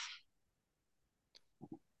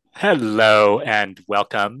Hello and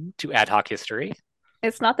welcome to Ad Hoc History.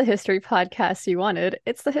 It's not the history podcast you wanted.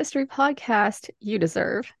 It's the history podcast you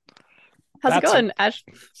deserve. How's it That's going, Ash?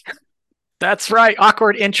 that's right.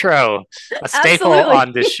 Awkward intro, a staple Absolutely.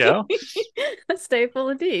 on this show. A staple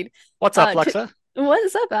indeed. What's up, Lexa? What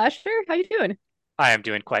is up, Asher? How you doing? I am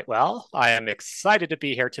doing quite well. I am excited to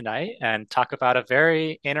be here tonight and talk about a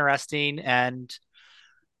very interesting and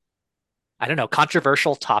I don't know,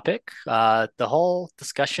 controversial topic. The whole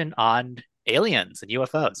discussion on aliens and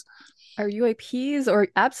UFOs. Are UAPs or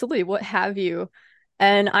absolutely what have you?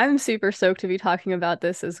 And I'm super stoked to be talking about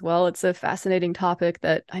this as well. It's a fascinating topic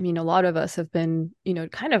that, a lot of us have been,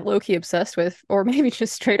 kind of low-key obsessed with, or maybe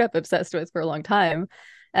just straight up obsessed with for a long time.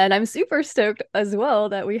 And I'm super stoked as well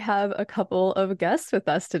that we have a couple of guests with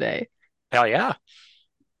us today. Hell yeah.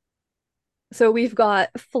 So we've got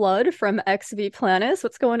Flood from XV Planis.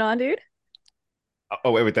 What's going on, dude?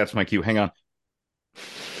 Oh, wait, that's my cue. Hang on.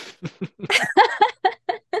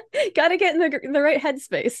 Gotta get in the right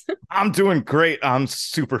headspace. I'm doing great. I'm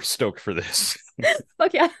super stoked for this.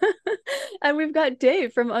 Fuck yeah. And we've got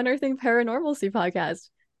Dave from Unearthing Paranormalcy podcast.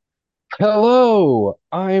 Hello,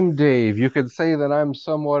 I'm Dave. You could say that I'm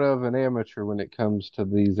somewhat of an amateur when it comes to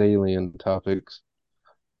these alien topics.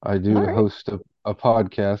 I All do right. host a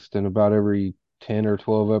podcast, and about every 10 or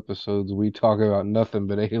 12 episodes, we talk about nothing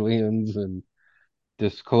but aliens and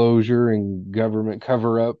disclosure and government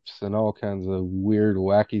cover-ups and all kinds of weird,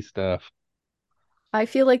 wacky stuff. I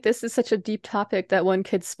feel like this is such a deep topic that one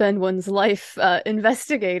could spend one's life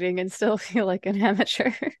investigating and still feel like an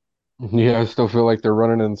amateur. Yeah, I still feel like they're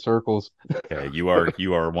running in circles. Okay, you are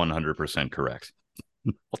 100% correct.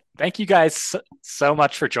 Thank you guys so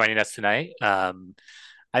much for joining us tonight. I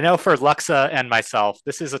know for Luxa and myself,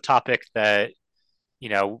 this is a topic that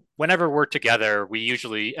whenever we're together, we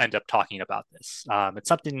usually end up talking about this. It's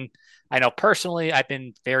something I know personally I've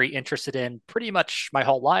been very interested in pretty much my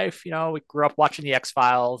whole life. We grew up watching the X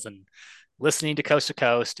Files and listening to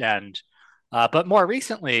Coast, and but more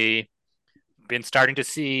recently, been starting to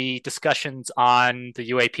see discussions on the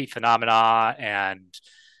UAP phenomena and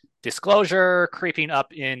disclosure creeping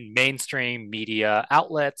up in mainstream media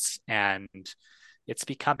outlets, and it's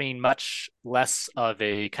becoming much less of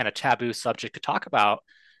a kind of taboo subject to talk about.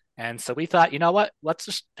 And so we thought, you know what, let's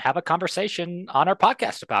just have a conversation on our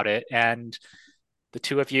podcast about it. And the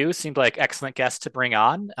two of you seemed like excellent guests to bring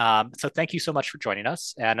on. So thank you so much for joining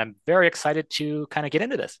us. And I'm very excited to kind of get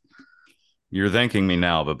into this. You're thanking me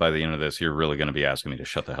now, but by the end of this, you're really going to be asking me to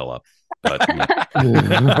shut the hell up. But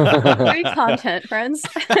Great content, friends.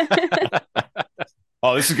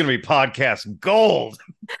 oh, this is going to be podcast gold.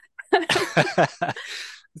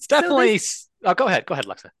 It's definitely. Oh, go ahead,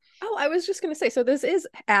 Lexa. Oh, I was just going to say, so this is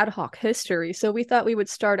ad hoc history. So we thought we would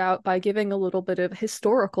start out by giving a little bit of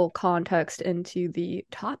historical context into the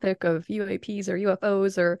topic of UAPs or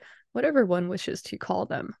UFOs or whatever one wishes to call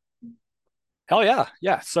them. Hell yeah.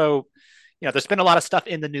 Yeah. So, there's been a lot of stuff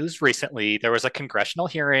in the news recently. There was a congressional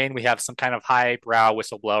hearing. We have some kind of highbrow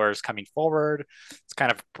whistleblowers coming forward. It's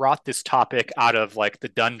kind of brought this topic out of like the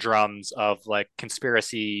doldrums of like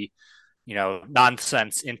conspiracy,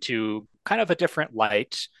 nonsense into kind of a different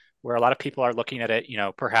light where a lot of people are looking at it,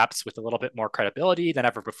 perhaps with a little bit more credibility than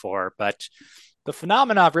ever before. But the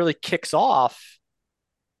phenomena really kicks off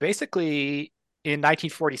basically in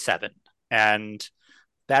 1947. And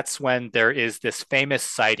that's when there is this famous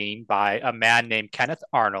sighting by a man named Kenneth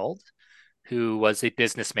Arnold, who was a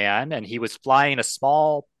businessman, and he was flying a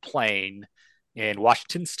small plane in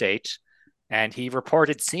Washington state. And he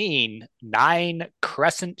reported seeing 9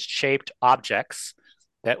 crescent shaped objects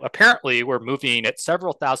that apparently were moving at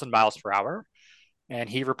several thousand miles per hour. And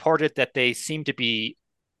he reported that they seemed to be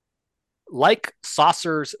like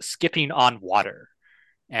saucers skipping on water.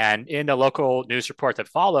 And in a local news report that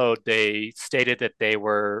followed, they stated that they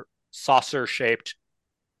were saucer shaped,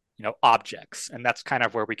 objects. And that's kind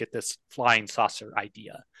of where we get this flying saucer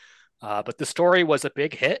idea. But the story was a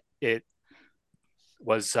big hit. It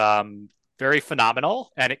was very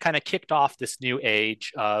phenomenal, and it kind of kicked off this new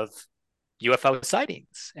age of UFO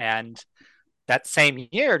sightings. And that same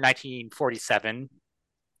year, 1947,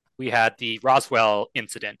 we had the Roswell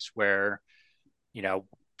incident where, you know,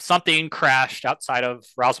 something crashed outside of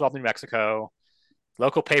Roswell, New Mexico.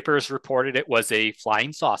 Local papers reported it was a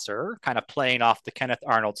flying saucer, kind of playing off the Kenneth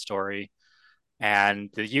Arnold story. And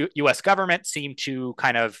the US government seemed to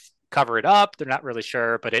kind of cover it up. They're not really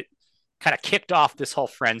sure, but it kind of kicked off this whole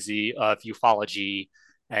frenzy of ufology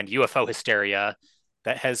and UFO hysteria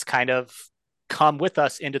that has kind of come with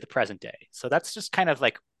us into the present day. So that's just kind of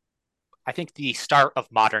like, I think, the start of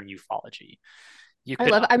modern ufology.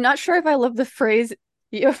 I'm not sure if I love the phrase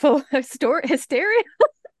UFO hysteria.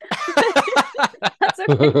 That's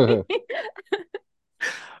okay.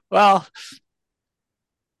 Well,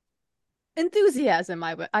 Enthusiasm,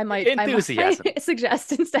 I might enthusiasm.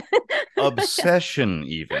 suggest instead. Obsession,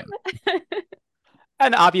 even.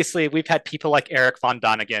 And obviously, we've had people like Eric von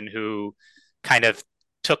Donigan who kind of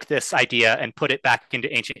took this idea and put it back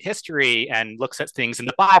into ancient history and looks at things in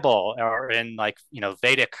the Bible or in like,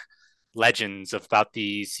 Vedic legends about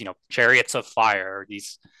these, chariots of fire,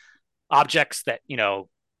 these objects that,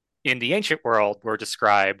 in the ancient world were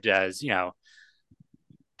described as,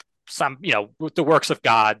 some, the works of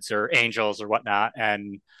gods or angels or whatnot.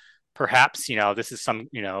 And perhaps, this is some,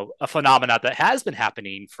 a phenomena that has been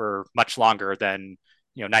happening for much longer than,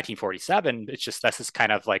 1947. It's just this is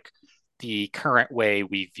kind of like the current way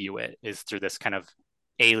we view it is through this kind of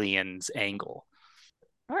aliens angle.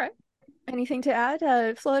 All right. Anything to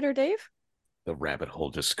add, Flood or Dave? The rabbit hole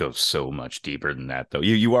just goes so much deeper than that, though.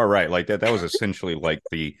 You are right. Like that was essentially like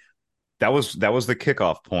that was the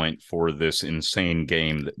kickoff point for this insane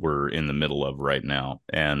game that we're in the middle of right now.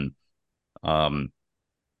 And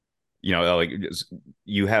like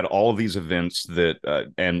you had all of these events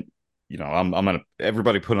that and I'm gonna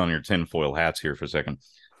everybody put on your tinfoil hats here for a second.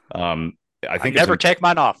 I think never take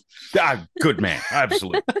mine off. Good man,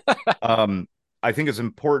 absolutely. I think it's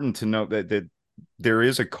important to note that there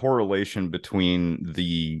is a correlation between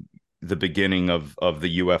the beginning of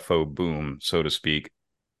the UFO boom, so to speak,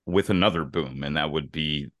 with another boom, and that would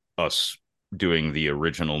be us doing the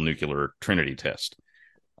original nuclear Trinity test.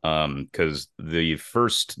 Because the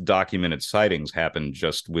first documented sightings happened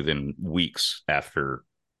just within weeks after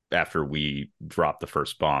we dropped the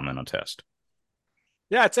first bomb in a test.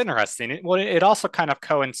 Yeah, it's interesting. It also kind of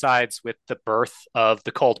coincides with the birth of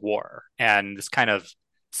the Cold War and this kind of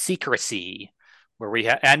secrecy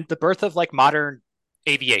where and the birth of like modern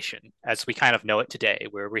aviation as we kind of know it today,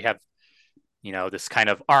 where we have, this kind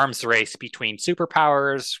of arms race between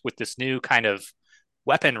superpowers with this new kind of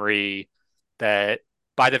weaponry that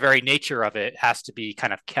by the very nature of it has to be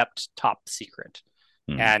kind of kept top secret.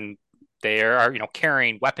 And they are,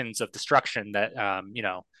 carrying weapons of destruction that,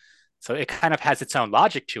 so it kind of has its own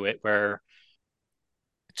logic to it where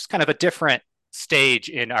it's kind of a different stage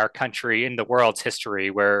in our country, in the world's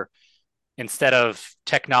history, where instead of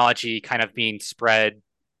technology kind of being spread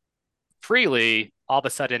freely, all of a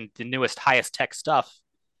sudden the newest, highest tech stuff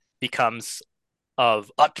becomes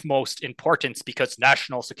of utmost importance because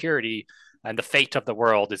national security and the fate of the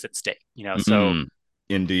world is at stake, so.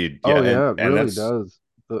 Indeed. Yeah. Oh yeah, it and really that's does.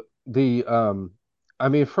 The I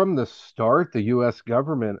mean, from the start, the US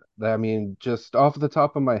government, I mean, just off the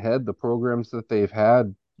top of my head, the programs that they've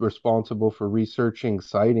had responsible for researching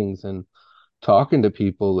sightings and talking to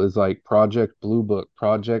people is like Project Blue Book,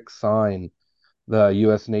 Project Sign. The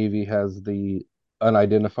US Navy has the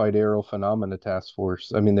Unidentified Aerial Phenomena Task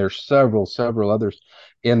Force. I mean, there's several others.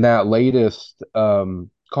 In that latest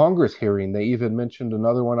Congress hearing, they even mentioned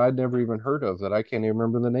another one I'd never even heard of that I can't even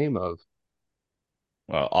remember the name of.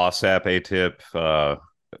 OSAP,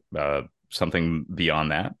 ATIP, something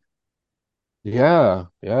beyond that. Yeah,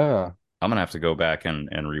 yeah. I'm gonna have to go back and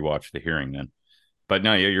rewatch the hearing then. But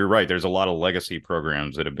no, you're right. There's a lot of legacy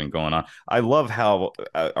programs that have been going on. I love how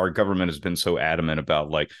our government has been so adamant about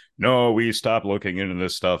like, no, we stopped looking into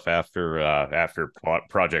this stuff after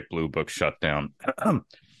Project Blue Book shut down.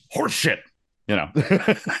 Horse shit, you know.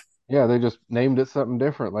 Yeah, they just named it something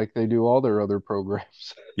different like they do all their other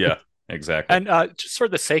programs. Yeah, exactly. And just for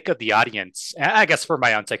the sake of the audience, and I guess for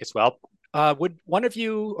my own sake as well, would one of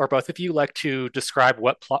you or both of you like to describe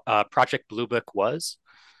what Project Blue Book was?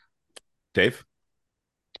 Dave?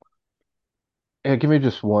 Yeah, give me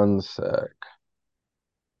just one sec.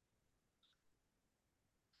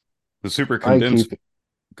 The super I condensed. keep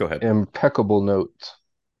Go ahead. impeccable notes.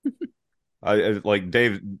 I like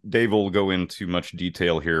Dave will go into much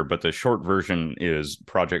detail here, but the short version is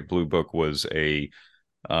Project Blue Book was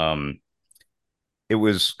it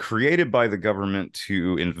was created by the government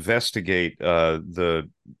to investigate the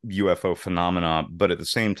UFO phenomena, but at the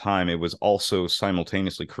same time, it was also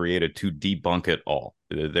simultaneously created to debunk it all.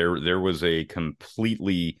 There was a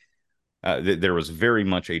completely there was very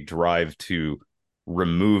much a drive to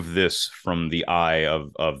remove this from the eye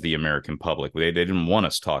of the American public. They didn't want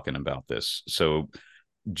us talking about this. So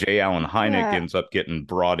J. Allen Hynek ends up getting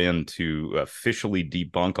brought in to officially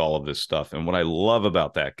debunk all of this stuff. And what I love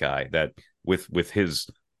about that guy, that with his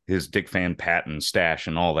Dick Van Patten stash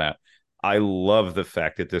and all that, I love the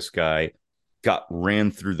fact that this guy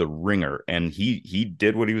ran through the ringer and he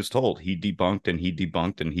did what he was told. He debunked and he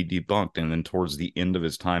debunked and he debunked. And then towards the end of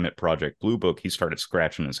his time at Project Blue Book, he started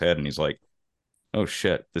scratching his head and he's like, oh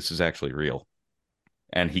shit, this is actually real.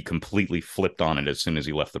 and he completely flipped on it as soon as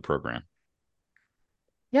he left the program.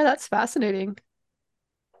 Yeah, that's fascinating.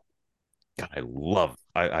 God, I love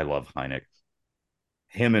Hynek.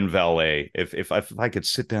 Him and Valet. If I could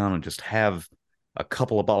sit down and just have a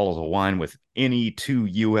couple of bottles of wine with any two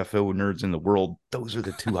UFO nerds in the world, those are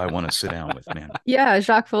the two I want to sit down with, man. Yeah,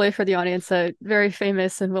 Jacques Vallée, for the audience, a very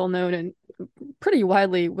famous and well-known and pretty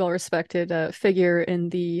widely well-respected figure in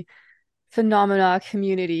the phenomena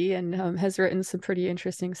community, and has written some pretty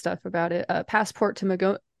interesting stuff about it. Passport to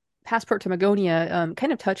Magonia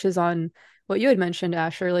kind of touches on what you had mentioned,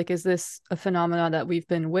 Asher. Like, is this a phenomenon that we've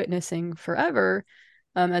been witnessing forever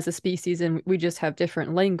as a species, and we just have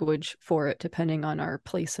different language for it depending on our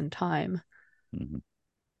place and time? Mm-hmm.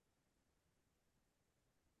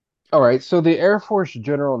 All right, so the Air Force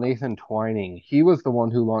General Nathan Twining, he was the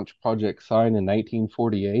one who launched Project Sign in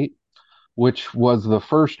 1948, which was the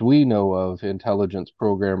first we know of intelligence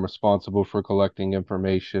program responsible for collecting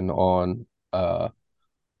information on,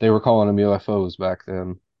 they were calling them UFOs back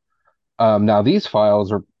then. Now, these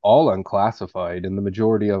files are all unclassified, and the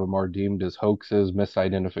majority of them are deemed as hoaxes,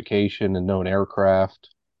 misidentification, and known aircraft,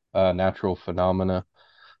 natural phenomena.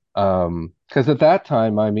 Because at that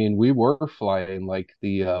time, I mean, we were flying like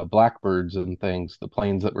the Blackbirds and things, the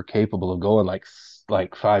planes that were capable of going like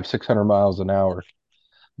 500-600 miles an hour.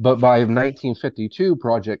 But by 1952,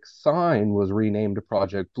 Project Sign was renamed to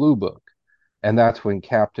Project Blue Book, and that's when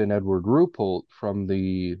Captain Edward Ruppelt from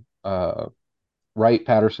the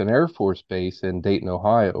Wright-Patterson Air Force Base in Dayton,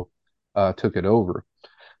 Ohio, took it over.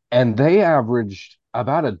 And they averaged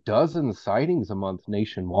about a dozen sightings a month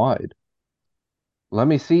nationwide. Let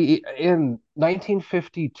me see. In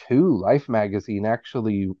 1952, Life magazine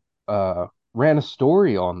actually ran a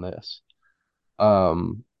story on this.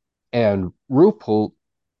 Um, and Ruppelt,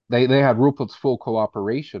 they had Ruppelt's full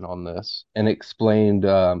cooperation on this and explained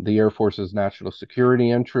the Air Force's national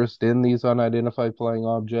security interest in these unidentified flying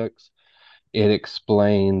objects. It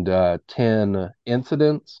explained 10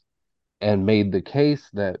 incidents and made the case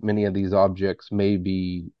that many of these objects may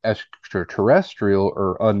be extraterrestrial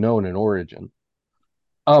or unknown in origin.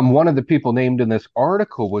 One of the people named in this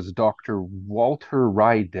article was Dr. Walter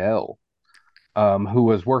Rydell, who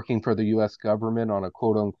was working for the US government on a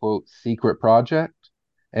quote unquote secret project.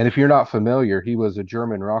 And if you're not familiar, he was a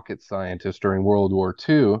German rocket scientist during World War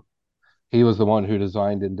II. He was the one who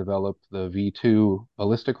designed and developed the V2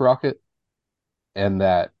 ballistic rocket, and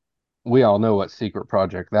that we all know what secret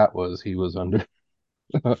project that was he was under.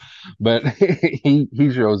 But he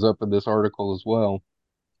shows up in this article as well.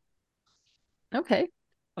 Okay,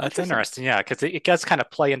 That's interesting. interesting, yeah, because it does kind of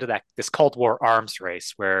play into that this Cold War arms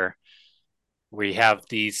race where we have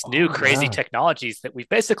these new Oh crazy yeah. technologies that we've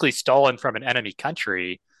basically stolen from an enemy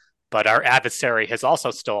country, but our adversary has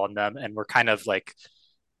also stolen them, and we're kind of like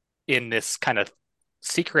in this kind of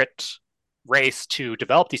secret race to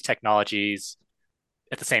develop these technologies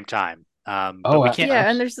at the same time. But Oh, we can't. Yeah,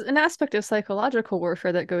 and there's an aspect of psychological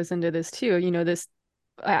warfare that goes into this too. This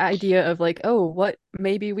idea of like, oh, what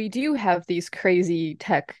maybe we do have these crazy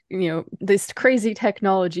tech, this crazy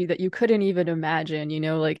technology that you couldn't even imagine,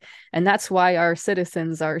 like, and that's why our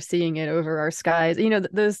citizens are seeing it over our skies.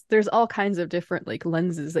 There's all kinds of different like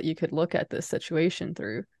lenses that you could look at this situation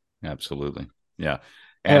through. Absolutely. Yeah.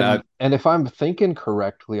 And And if I'm thinking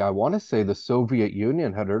correctly, I want to say the Soviet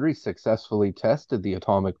Union had already successfully tested the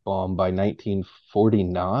atomic bomb by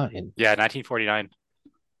 1949. Yeah, 1949.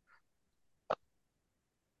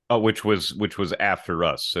 oh, which was after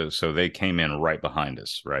us. So they came in right behind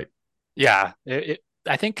us, right? Yeah,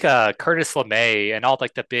 I think Curtis LeMay and all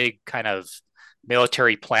like the big kind of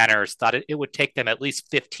military planners thought it would take them at least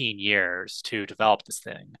 15 years to develop this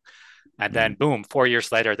thing. And then Mm. boom, 4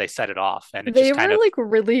 years later, they set it off. And it They just kind were of, like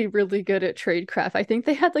really, really good at tradecraft. I think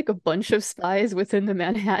they had like a bunch of spies within the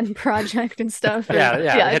Manhattan Project and stuff. And yeah,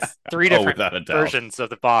 yeah, it had it's three Oh, different without a doubt. versions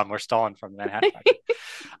of the bomb were stolen from the Manhattan Project.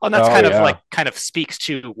 Oh, and that's Oh yeah. kind of speaks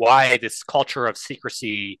to why this culture of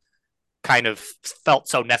secrecy kind of felt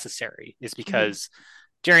so necessary is Mhm. because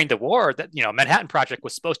during the war that Manhattan Project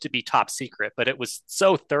was supposed to be top secret, but it was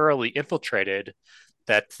so thoroughly infiltrated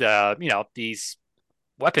that these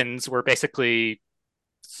weapons were basically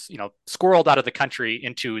squirreled out of the country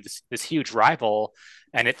into this huge rival,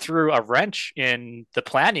 and it threw a wrench in the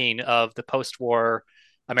planning of the post-war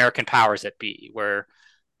American powers that be, where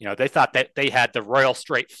they thought that they had the royal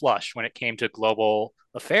straight flush when it came to global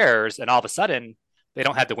affairs, and all of a sudden they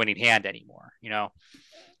don't have the winning hand anymore. Yeah.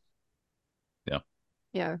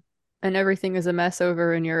 Yeah. And everything is a mess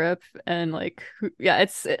over in Europe, and like yeah,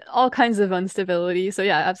 it's all kinds of instability. So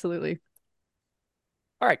yeah, absolutely.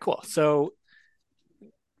 All right, cool. So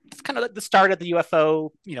it's kind of the start of the UFO,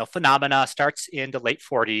 phenomena starts in the late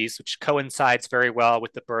 40s, which coincides very well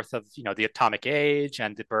with the birth of, the atomic age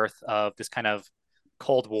and the birth of this kind of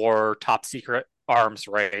Cold War top secret arms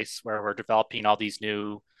race where we're developing all these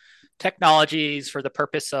new technologies for the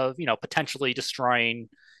purpose of, potentially destroying,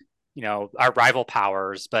 our rival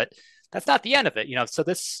powers. But that's not the end of it, So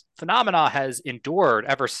this phenomena has endured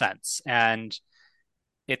ever since. And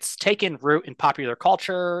it's taken root in popular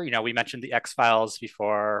culture. We mentioned the X Files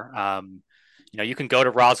before. You can go to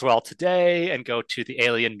Roswell today and go to the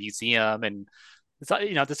Alien Museum, and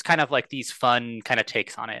it's this kind of like these fun kind of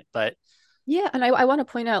takes on it. But Yeah, and I want to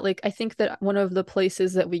point out, like, I think that one of the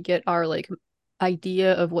places that we get our like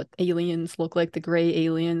idea of what aliens look like, the gray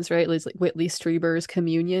aliens, right? Is like Whitley Strieber's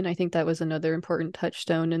Communion. I think that was another important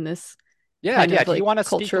touchstone in this yeah, kind yeah. of Do you like want to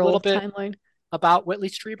speak a little cultural bit timeline. about Whitley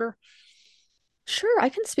Strieber? Sure, I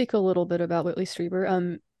can speak a little bit about Whitley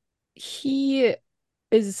Strieber. He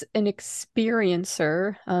is an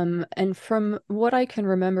experiencer, and from what I can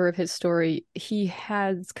remember of his story, he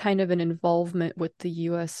has kind of an involvement with the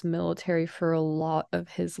US military for a lot of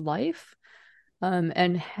his life,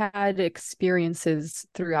 and had experiences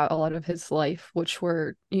throughout a lot of his life, which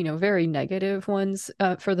were, very negative ones,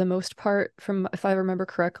 for the most part. From if I remember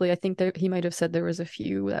correctly, I think that he might have said there was a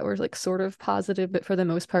few that were like sort of positive, but for the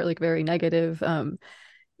most part, like very negative.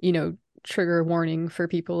 You know, trigger warning for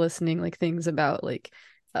people listening, like things about like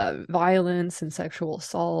violence and sexual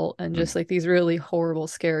assault and Mm. just like these really horrible,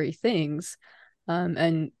 scary things.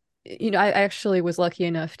 And I actually was lucky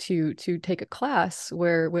enough to take a class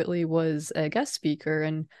where Whitley was a guest speaker,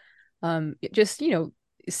 and just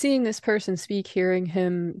seeing this person speak, hearing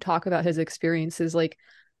him talk about his experiences, like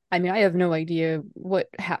I mean, I have no idea what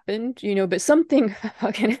happened, but something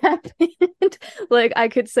fucking happened. Like I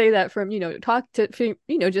could say that from, talk to,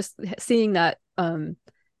 just seeing the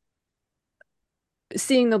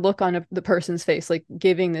look on the person's face, like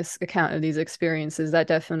giving this account of these experiences, that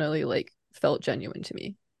definitely like felt genuine to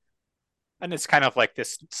me. And it's kind of like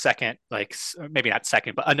this second, like maybe not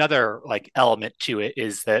second, but another like element to it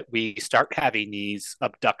is that we start having these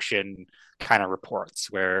abduction kind of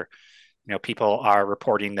reports where people are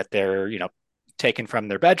reporting that they're taken from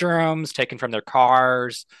their bedrooms, taken from their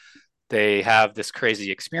cars. They have this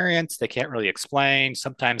crazy experience they can't really explain.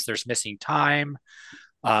 Sometimes there's missing time.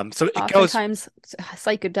 So it goes. Oftentimes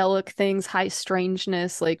psychedelic things, high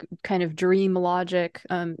strangeness, like kind of dream logic.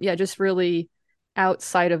 Yeah, just really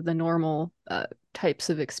outside of the normal types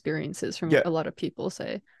of experiences from Yeah, what a lot of people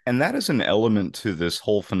say. and that is an element to this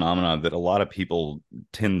whole phenomenon that a lot of people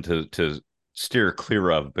tend to steer clear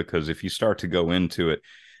of, because if you start to go into it,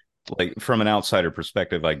 like from an outsider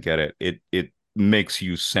perspective, I get it. It makes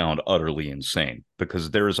you sound utterly insane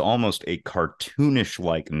because there is almost a cartoonish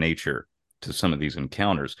like nature to some of these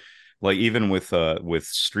encounters. Like even with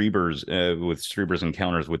Strieber's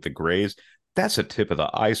encounters with the Greys, that's a tip of the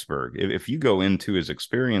iceberg. If you go into his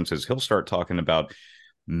experiences, he'll start talking about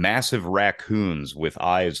massive raccoons with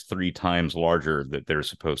eyes 3 times larger that they're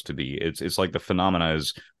supposed to be. It's like the phenomena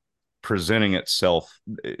is presenting itself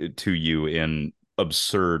to you in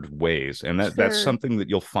absurd ways, and that's Sure. something that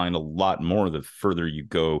you'll find a lot more the further you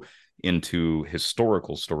go into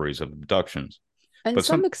historical stories of abductions. And But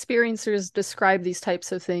some some experiencers describe these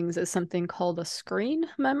types of things as something called a screen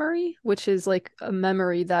memory, which is like a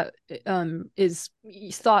memory that is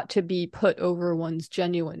thought to be put over one's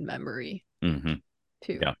genuine memory mm-hmm.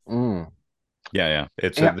 too. Yeah, Mm. yeah.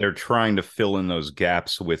 Yeah. They're trying to fill in those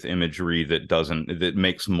gaps with imagery that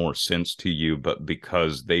makes more sense to you, but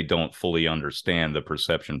because they don't fully understand the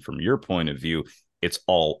perception from your point of view, it's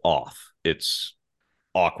all off. It's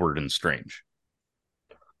awkward and strange.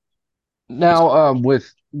 Now,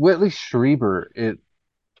 with Whitley Strieber,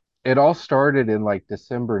 it all started in like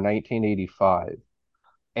December 1985,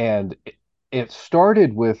 and it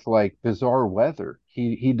started with like bizarre weather.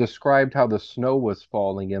 He described how the snow was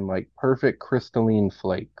falling in like perfect crystalline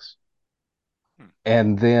flakes,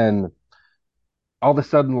 and then all of a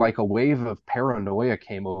sudden like a wave of paranoia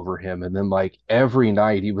came over him, and then like every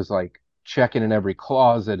night he was like checking in every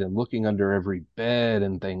closet and looking under every bed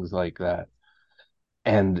and things like that.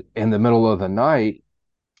 And in the middle of the night,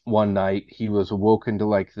 one night he was awoken to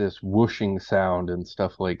like this whooshing sound and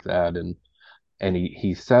stuff like that, and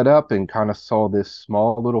he sat up and kind of saw this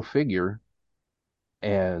small little figure,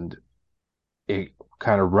 and it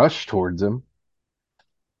kind of rushed towards him,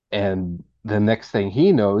 and the next thing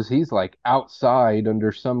he knows, he's like outside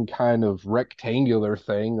under some kind of rectangular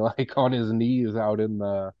thing, like on his knees out in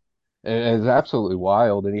the. It's absolutely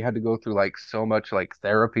wild, and he had to go through like so much like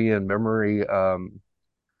therapy and memory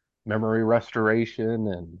restoration,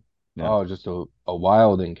 and Yeah. oh, just a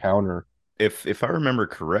wild encounter. if I remember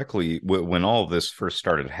correctly, when all of this first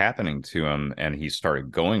started happening to him and he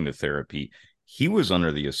started going to therapy, he was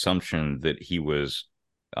under the assumption that he was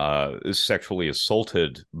sexually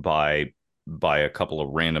assaulted by a couple of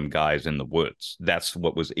random guys in the woods. That's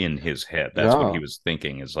what was in his head. That's what he Yeah. was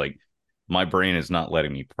thinking, is like, my brain is not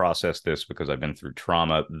letting me process this because I've been through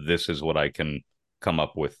trauma. This is what I can come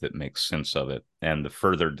up with that makes sense of it. And the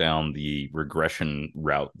further down the regression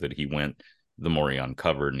route that he went, the more he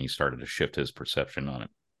uncovered, and he started to shift his perception on it.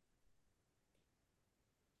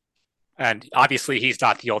 And obviously, he's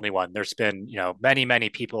not the only one. There's been, many, many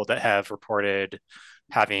people that have reported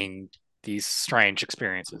having these strange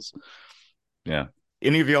experiences. Yeah.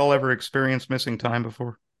 Any of y'all ever experienced missing time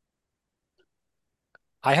before?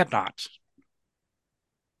 I have not.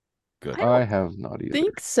 Good. I I don't have not either.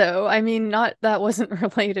 think so. I mean, not that wasn't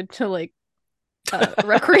related to like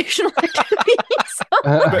recreational activities.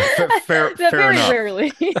 Fair, That fair very enough. rarely.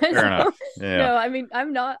 Fair So, enough. Yeah. no, I mean,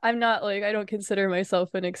 I'm not like I don't consider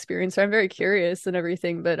myself an experiencer. I'm very curious and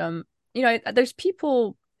everything, but there's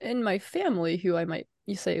people in my family who I might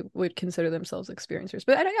you say would consider themselves experiencers,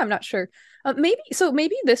 but I'm not sure.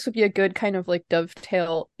 Maybe this would be a good kind of like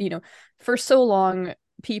dovetail. For so long,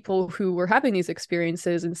 people who were having these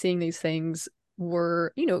experiences and seeing these things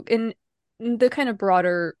were, in the kind of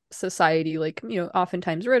broader society, like,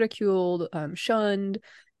 oftentimes ridiculed, shunned,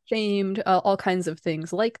 shamed, all kinds of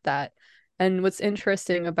things like that. And what's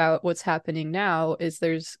interesting about what's happening now is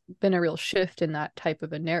there's been a real shift in that type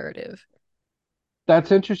of a narrative.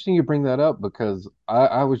 That's interesting you bring that up because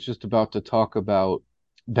I was just about to talk about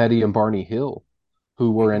Betty and Barney Hill,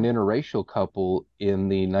 who were an Mhm. interracial couple in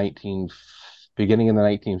the 19 beginning in the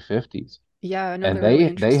 1950s. Yeah, no, And they're really they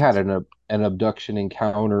interesting had too. an abduction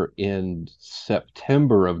encounter in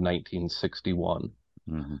September of 1961.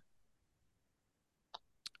 Mm-hmm.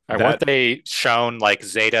 Weren't That they shown like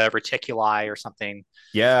Zeta Reticuli or something?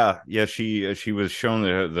 Yeah, she was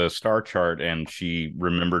shown the star chart and she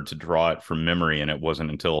remembered to draw it from memory, and it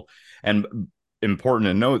wasn't until, and important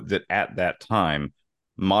to note that at that time,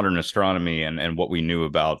 modern astronomy and what we knew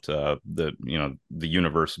about the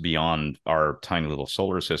universe beyond our tiny little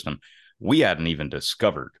solar system, we hadn't even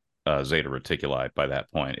discovered Zeta Reticuli by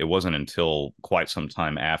that point. It wasn't until quite some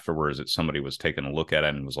time afterwards that somebody was taking a look at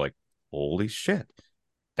it and was like, "Holy shit,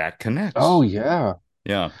 that Oh connects." yeah.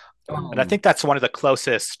 Yeah. And I Um, think that's one of the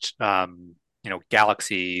closest,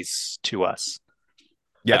 galaxies to us.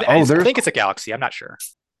 Yeah. oh, I think it's a galaxy. I'm not sure.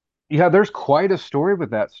 there's quite a story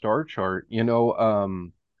with that star chart.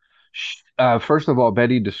 First of all,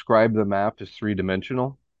 Betty described the map as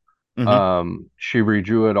three-dimensional. Hmm. She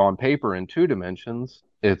redrew it on paper in two dimensions.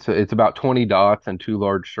 It's about 20 dots and two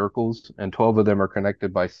large circles, and 12 of them are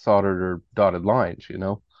connected by soldered or dotted lines.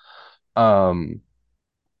 Um,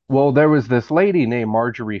 well, there was this lady named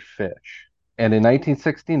Marjorie Fish, and in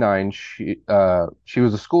 1969, she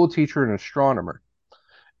was a school teacher and astronomer,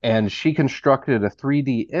 and she constructed a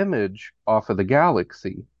 3D image off of the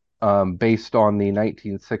galaxy, based on the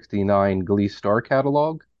 1969 Glee star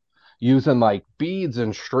catalog, using like beads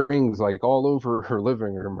and strings like all over her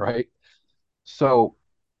living room, right? So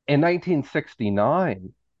in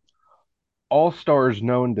 1969, all stars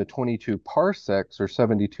known to 22 parsecs or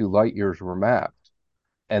 72 light years were mapped.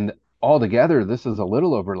 And altogether, this is a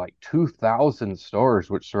little over like 2,000 stars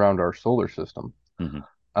which surround our solar system. Hmm.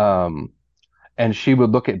 Um, and she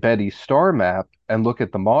would look at Betty's star map and look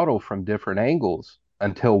at the model from different angles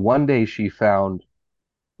until one day she found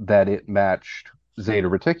that it matched Zeta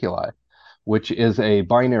Reticuli, which is a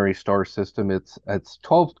binary star system. It's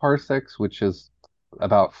 12 parsecs, which is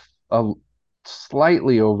about a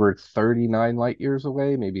slightly over 39 light years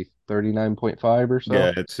away, maybe 39.5 or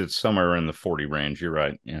Yeah, so. it's somewhere in the 40 range. You're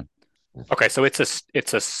right. Yeah. Okay, so it's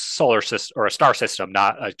a solar system or a star system,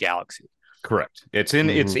 not a galaxy. Correct. It's Hmm.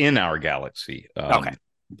 in our galaxy. Okay.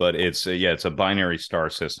 But it's a binary star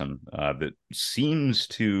system that seems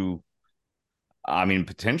to, I mean,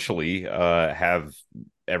 potentially have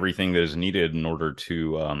everything that is needed in order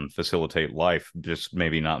to facilitate life, just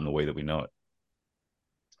maybe not in the way that we know it.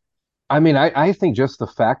 I mean, I think just the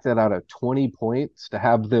fact that out of 20 points to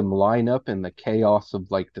have them line up in the chaos of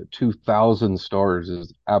like the 2,000 stars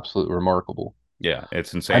is absolutely remarkable. Yeah,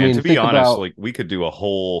 it's I insane. And mean, to be think honest, about, like, we could do a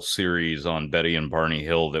whole series on Betty and Barney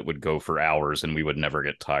Hill that would go for hours and we would never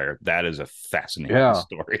get tired. That is a fascinating yeah.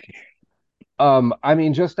 story. I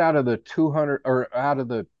mean, just out of the 200 or out of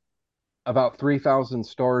the about 3,000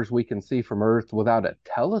 stars we can see from Earth without a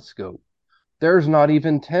telescope, there's not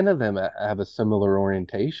even 10 of them that have a similar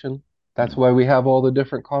orientation. That's why we have all the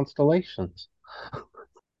different constellations. All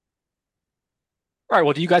right.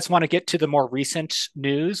 Well, do you guys want to get to the more recent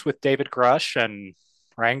news with David Grush and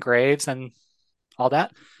Ryan Graves and all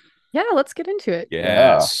that? Yeah, let's get into it.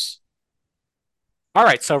 Yeah. Yes. All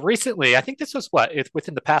right. So recently, I think this was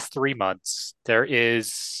within the past 3 months, there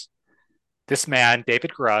is this man,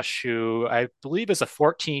 David Grush, who I believe is a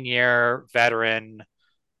 14-year veteran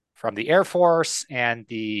from the Air Force and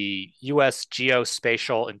the U.S.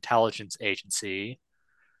 Geospatial Intelligence Agency.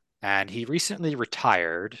 And he recently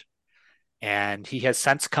retired. And he has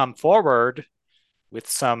since come forward with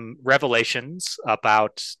some revelations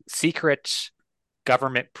about secret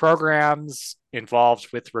government programs involved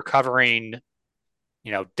with recovering,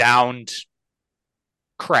 downed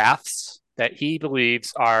crafts that he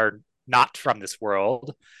believes are not from this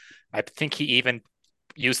world. I think he even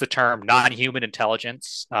used the term non-human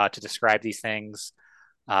intelligence to describe these things.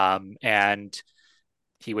 And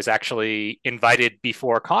he was actually invited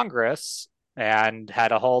before Congress and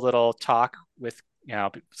had a whole little talk with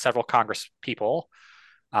several Congress people,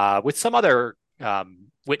 with some other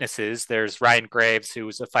witnesses. There's Ryan Graves, who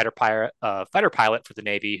was a fighter pilot for the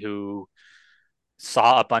Navy, who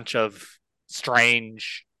saw a bunch of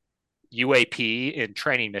strange UAP in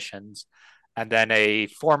training missions, and then a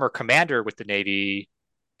former commander with the Navy,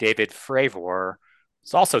 David Fravor,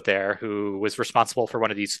 was also there, who was responsible for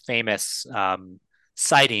one of these famous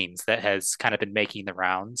sightings that has kind of been making the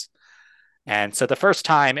rounds. And so the first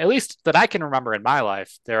time, at least that I can remember in my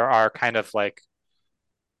life, there are kind of like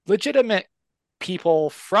legitimate people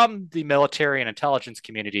from the military and intelligence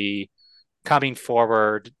community coming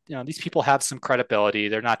forward. These people have some credibility.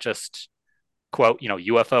 They're not just, quote,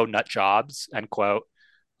 UFO nut jobs, end quote,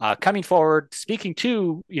 coming forward, speaking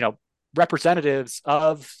to, representatives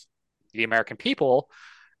of the American people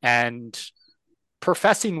and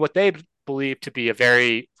professing what they believe to be a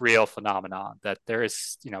very real phenomenon, that there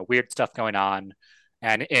is, weird stuff going on.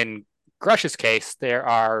 And in Grush's case, there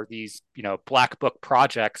are these, black book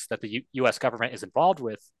projects that the US government is involved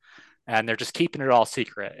with, and they're just keeping it all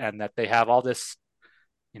secret, and that they have all this,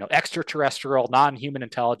 extraterrestrial, non-human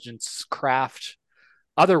intelligence craft,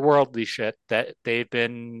 otherworldly shit that they've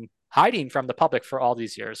been hiding from the public for all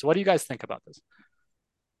these years. What do you guys think about this?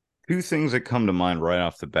 Two things that come to mind right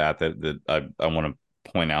off the bat that I want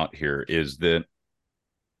to point out here is that,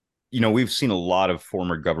 we've seen a lot of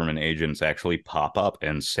former government agents actually pop up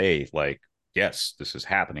and say, like, yes, this is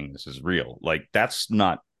happening. This is real. Like, that's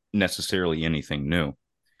not necessarily anything new.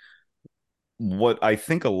 What I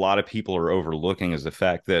think a lot of people are overlooking is the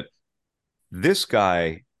fact that this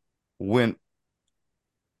guy went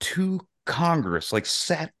to Congress, like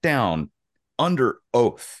sat down under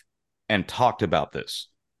oath and talked about this.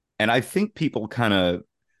 And I think people kind of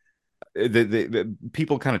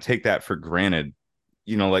people kind of take that for granted.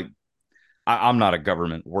 Like, I'm not a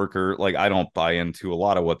government worker. Like, I don't buy into a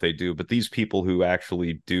lot of what they do, but these people who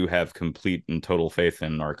actually do have complete and total faith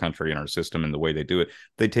in our country and our system and the way they do it,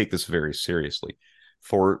 they take this very seriously.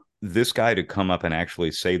 For this guy to come up and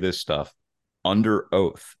actually say this stuff under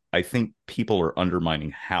oath, I think people are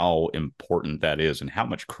undermining how important that is and how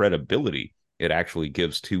much credibility it actually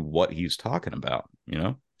gives to what he's talking about.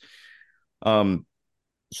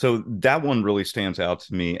 So that one really stands out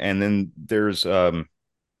to me. And then there's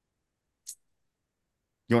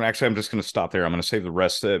actually, I'm just going to stop there. I'm going to save the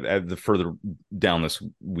rest the further down this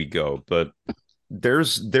we go. But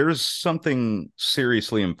there's something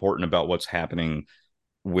seriously important about what's happening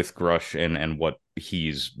with Grush and what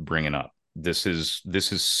he's bringing up. This is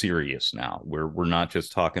serious now. We're not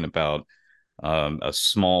just talking about a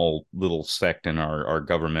small little sect in our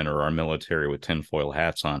government or our military with tinfoil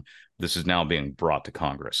hats on. This is now being brought to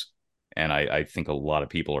Congress, and I think a lot of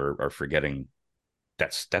people are forgetting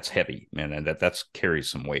that's heavy, man, and that carries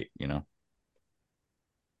some weight.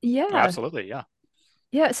 Yeah. Absolutely, yeah.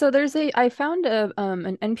 Yeah, so I found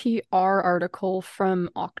an NPR article from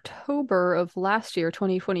October of last year,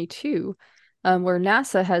 2022, where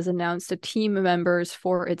NASA has announced a team of members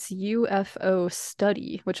for its UFO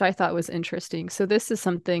study, which I thought was interesting. So this is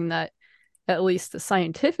something that at least the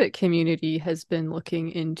scientific community has been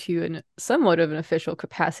looking into in somewhat of an official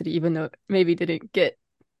capacity, even though it maybe didn't get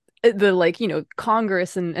the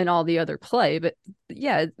Congress and all the other play. But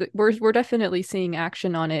yeah, we're definitely seeing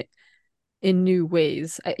action on it in new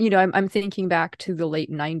ways. I'm thinking back to the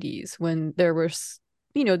late 90s when there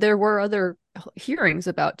were other hearings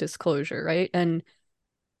about disclosure, right? And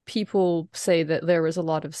people say that there was a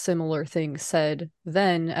lot of similar things said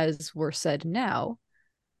then as were said now.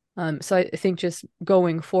 So I think just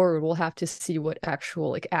going forward, we'll have to see what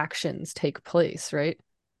actual actions take place, right?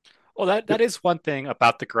 Well, that is one thing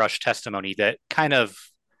about the Grush testimony that kind of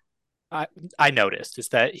I, I noticed, is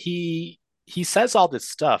that he says all this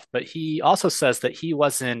stuff, but he also says that he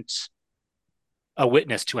wasn't a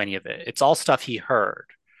witness to any of it. It's all stuff he heard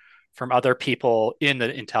from other people in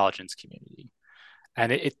the intelligence community.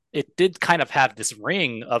 And it did kind of have this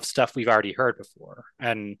ring of stuff we've already heard before.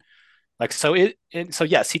 And like so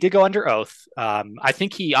yes, he did go under oath. I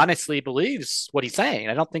think he honestly believes what he's saying.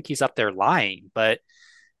 I don't think he's up there lying, but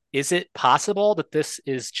is it possible that this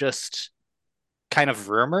is just kind of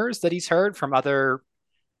rumors that he's heard from other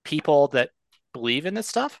people that believe in this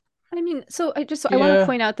stuff? I mean, so I want to Yeah,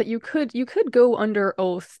 point out that you could go under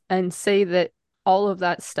oath and say that all of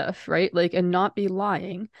that stuff, right? Like, and not be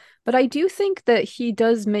lying. But I do think that he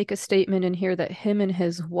does make a statement in here that him and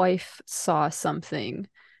his wife saw something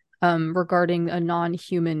regarding a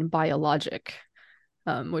non-human biologic,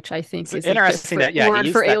 which I think It's is a interesting that different yeah, he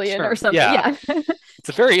word for used that alien or term. something. Yeah, Yeah. it's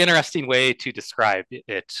a very interesting way to describe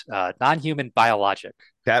it. Non-human biologic.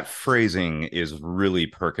 That phrasing is really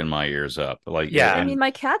perking my ears up. Like, I Yeah. mean, and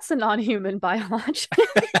my cat's a non-human biologic,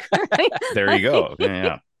 right? there you Like, go.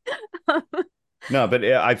 Yeah. No, but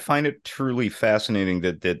I find it truly fascinating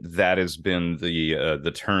that has been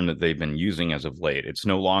the term that they've been using as of late. It's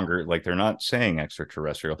no longer like they're not saying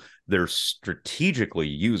extraterrestrial; they're strategically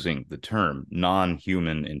using the term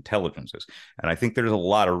non-human intelligences, and I think there's a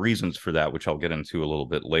lot of reasons for that, which I'll get into a little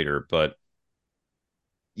bit later. But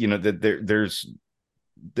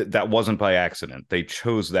that that wasn't by accident. They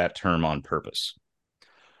chose that term on purpose.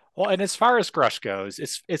 Well, and as far as Grush goes,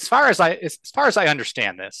 as far as I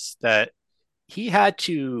understand this, that he had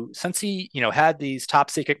to, since he had these top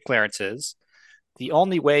secret clearances, the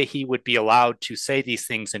only way he would be allowed to say these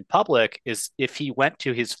things in public is if he went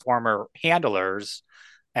to his former handlers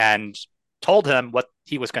and told him what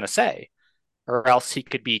he was going to say, or else he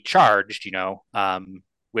could be charged,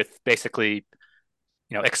 with basically,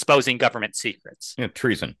 exposing government secrets. Yeah,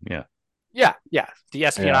 treason. Yeah. Yeah, yeah, the yeah,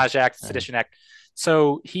 Espionage Act, yeah. Sedition Act.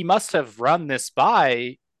 So he must have run this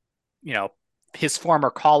by, you know, his former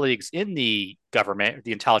colleagues in the government,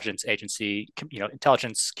 the intelligence agency,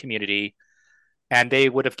 intelligence community, and they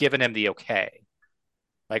would have given him the okay.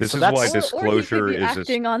 Like, This so is why that's or he could disclosure be is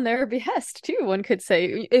acting on their behest too. One could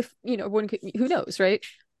say, if one could, who knows, right?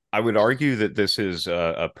 I would argue that this is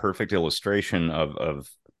a perfect illustration of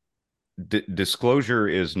disclosure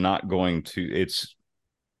is not going to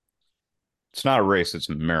it's not a race, it's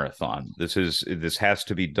a marathon. This has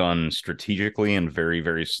to be done strategically and very,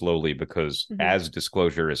 very slowly, because Mhm. as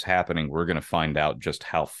disclosure is happening, we're going to find out just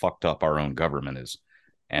how fucked up our own government is.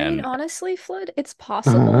 I mean, And honestly, Flood, it's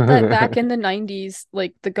possible that back in the 90s,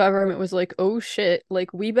 like the government was like, oh shit,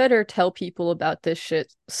 like we better tell people about this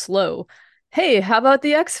shit slow. Hey, how about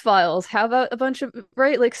the X-Files? How about a bunch of,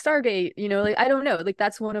 right, like Stargate, like I don't know. Like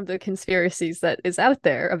that's one of the conspiracies that is out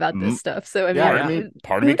there about this stuff. So I yeah, mean, part of yeah. me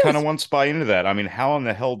part of me who kind of knows? wants to buy into that. I mean, how in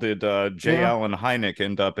the hell did J. Yeah. Allen Hynek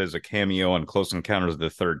end up as a cameo on Close Encounters of the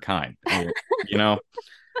Third Kind? You know,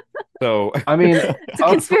 so I mean, It's a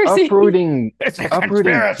conspiracy. uprooting it's a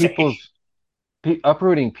uprooting conspiracy.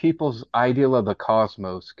 uprooting people's ideal of the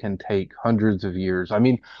cosmos can take hundreds of years. I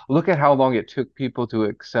mean, look at how long it took people to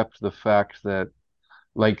accept the fact that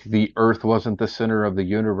like the Earth wasn't the center of the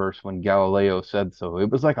universe when Galileo said so. It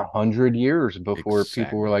was like 100 years before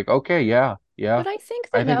people were Exactly. like, okay, yeah, yeah, But I think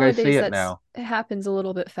I that think I see nowadays it now. it happens a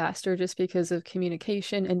little bit faster just because of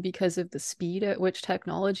communication and because of the speed at which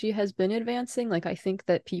technology has been advancing. Like I think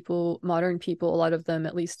that modern people, a lot of them,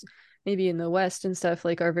 at least maybe in the West and stuff,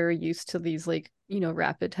 like are very used to these like,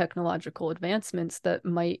 rapid technological advancements that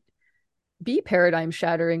might be paradigm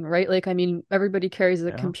shattering, right? Like, I mean, everybody carries a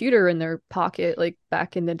Yeah. computer in their pocket. Like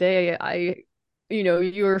back in the day,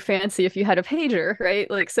 you were fancy if you had a pager, right?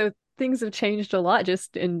 Like, so things have changed a lot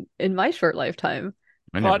just in my short lifetime.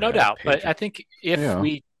 I Well, never no had a doubt. But pager. I think if Yeah.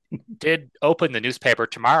 we did open the newspaper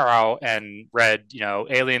tomorrow and read,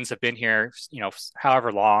 aliens have been here,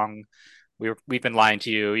 however long, we've been lying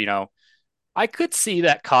to you, I could see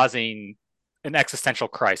that causing an existential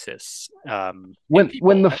crisis in When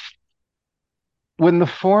when people. the when the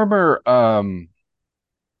former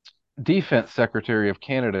Defense Secretary of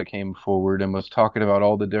Canada came forward and was talking about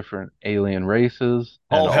all the different alien races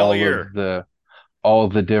and Oh hell yeah. all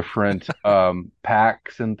the different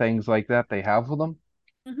packs and things like that they have with them.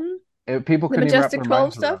 Hmm. People The couldn't even wrap Majestic their 12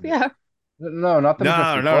 minds stuff, around it. yeah. No, not the No,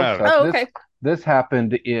 Majestic no, 12 no. stuff. Oh, This okay. this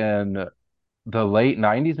happened in the late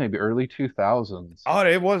 90s, maybe early 2000s. Oh, it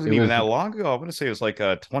It wasn't even was, that long ago. I want to say it was like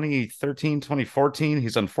 2013, 2014.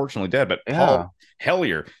 He's unfortunately dead, but Paul yeah,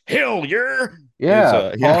 Hellyer is yeah,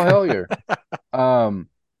 Paul yeah. Hellyer. Um,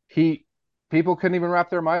 he People couldn't even wrap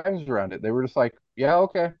their minds around it. They were just like, yeah,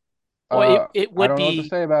 okay. Well, it I would don't know what to be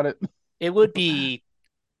say about it. it would be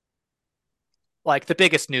like the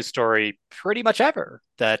biggest news story pretty much ever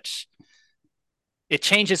that it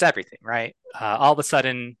changes everything, right? All of a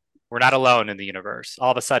sudden, we're not alone in the universe.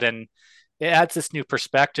 All of a sudden, it adds this new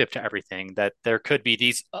perspective to everything that there could be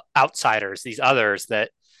these outsiders, these others that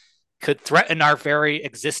could threaten our very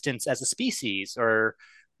existence as a species, or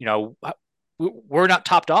you know, we're not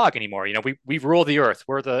top dog anymore. You know, we rule the earth.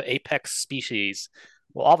 We're the apex species.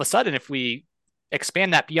 Well, all of a sudden, if we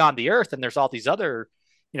expand that beyond the earth, and there's all these other,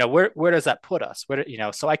 where does that put us?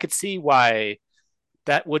 So I could see why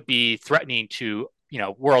that would be threatening to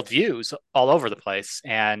worldviews all over the place,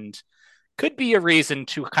 and could be a reason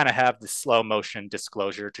to kind of have the slow motion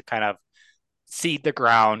disclosure to kind of seed the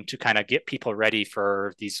ground to kind of get people ready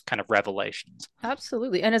for these kind of revelations.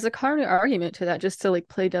 Absolutely. And as a counter argument to that, just to like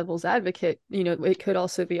play devil's advocate, it could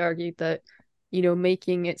also be argued that,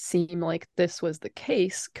 making it seem like this was the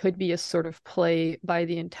case could be a sort of play by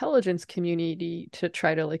the intelligence community to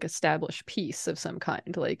try to like establish peace of some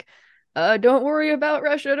kind. Like, don't worry about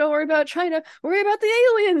Russia, don't worry about China, worry about the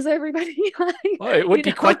aliens, everybody. Like, well, it would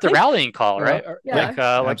be quite the rallying call, right?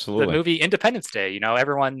 Yeah, Like the movie Independence Day.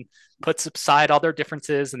 Everyone puts aside all their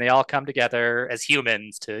differences and they all come together as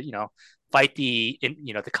humans to fight the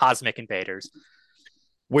cosmic invaders.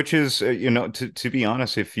 Which is, to be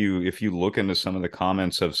honest, if you look into some of the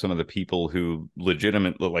comments of some of the people who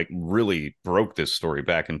legitimately like really broke this story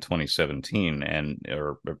back in 2017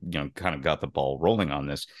 or kind of got the ball rolling on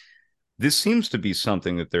this seems to be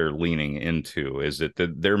something that they're leaning into, is that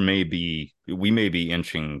we may be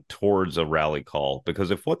inching towards a rally call,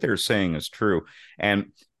 because if what they're saying is true,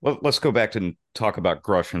 and let's go back to talk about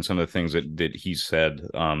Grush and some of the things that he said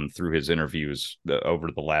through his interviews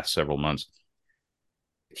over the last several months.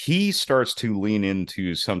 He starts to lean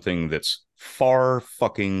into something that's far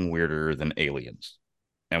fucking weirder than aliens.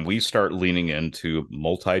 And we start leaning into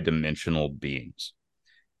multidimensional beings.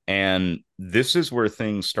 And this is where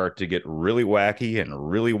things start to get really wacky and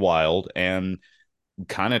really wild, and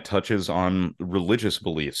kind of touches on religious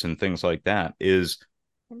beliefs and things like that. And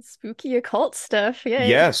spooky occult stuff. Yeah.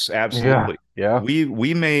 Yes, absolutely. Yeah.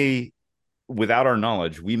 We may, without our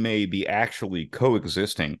knowledge, we may be actually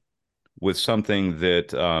coexisting with something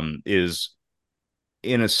that is,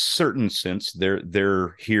 in a certain sense,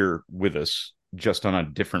 they're here with us, just on a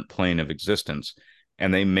different plane of existence,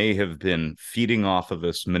 and they may have been feeding off of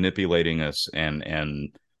us, manipulating us,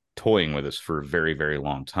 and toying with us for a very, very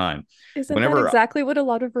long time. Isn't that exactly what a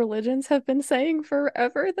lot of religions have been saying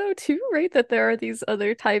forever, though, too, right? That there are these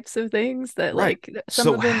other types of things that, right. like, some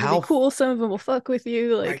of them will be cool, some of them will fuck with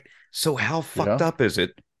you. Like, right. So how fucked up is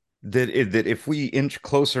it that if we inch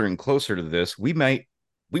closer and closer to this, we might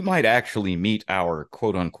actually meet our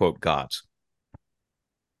quote unquote gods?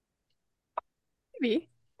 Maybe.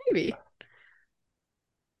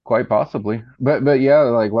 Quite possibly. But yeah,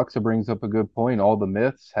 like Lexa brings up a good point. All the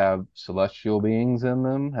myths have celestial beings in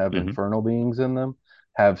them, have infernal beings in them,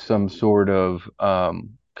 have some sort of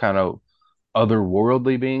kind of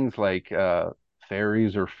otherworldly beings like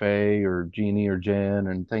fairies or fae or genie or jinn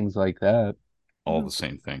and things like that. All the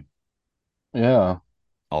same thing. Yeah.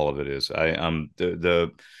 All of it is.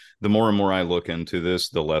 The more and more I look into this,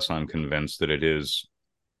 the less I'm convinced that it is.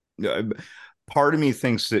 Part of me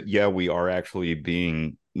thinks that, yeah, we are actually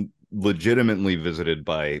being legitimately visited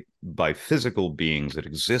by physical beings that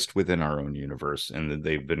exist within our own universe, and that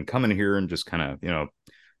they've been coming here and just kind of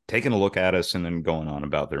taking a look at us and then going on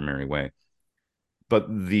about their merry way. But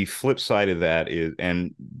the flip side of that is,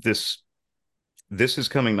 and this is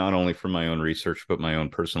coming not only from my own research but my own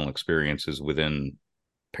personal experiences within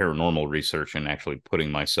paranormal research and actually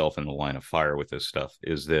putting myself in the line of fire with this stuff,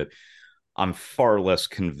 is that I'm far less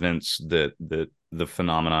convinced that the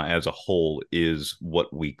phenomena as a whole is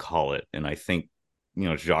what we call it. And I think,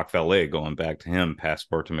 Jacques Vallée, going back to him,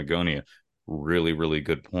 Passport to Magonia, really, really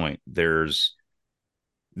good point. There's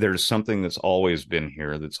something that's always been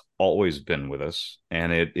here, that's always been with us,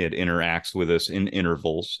 and it interacts with us in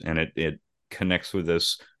intervals, and it connects with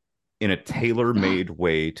us in a tailor-made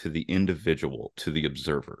way to the individual, to the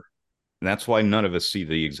observer. And that's why none of us see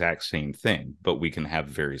the exact same thing, but we can have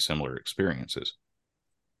very similar experiences.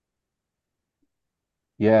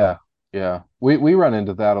 Yeah. We run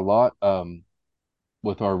into that a lot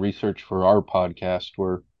with our research for our podcast,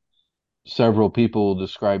 where several people will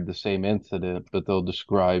describe the same incident, but they'll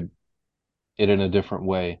describe it in a different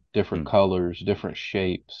way, different colors, different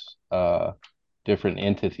shapes, different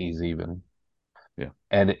entities even. Yeah.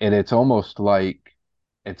 And it's almost like,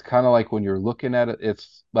 it's kind of like when you're looking at it,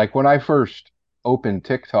 it's like when I first opened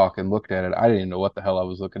TikTok and looked at it, I didn't know what the hell I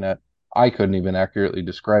was looking at. I couldn't even accurately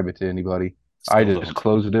describe it to anybody. I just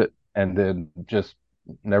closed it and then just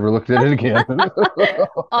Never looked at it again.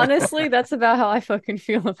 Honestly, that's about how I fucking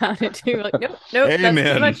feel about it too. Like, nope, nope, that's too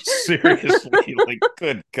Amen. much. Seriously, like,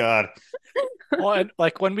 good God. Well, and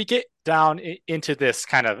like when we get down into this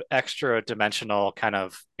kind of extra dimensional kind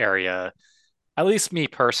of area, at least me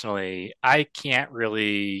personally, I can't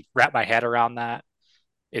really wrap my head around that.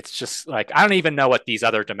 It's just like I don't even know what these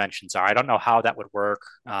other dimensions are. I don't know how that would work.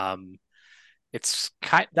 It's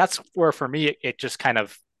kind that's where for me it just kind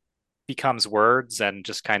of becomes words and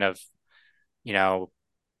just kind of you know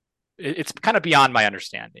it's kind of beyond my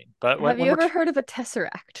understanding. But Have when you we're ever heard of a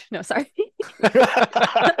tesseract? No, sorry.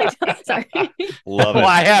 Sorry. Love well, it.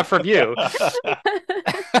 I have from you.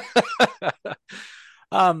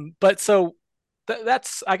 But so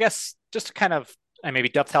that's I guess just to kind of and maybe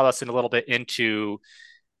dovetail us in a little bit into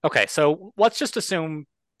okay, so let's just assume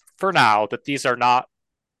for now that these are not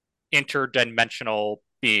interdimensional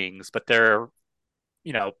beings, but they're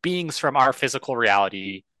beings from our physical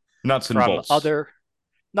reality, Nuts and from bolts. other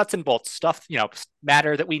nuts and bolts stuff,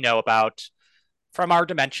 matter that we know about from our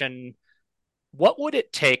dimension. What would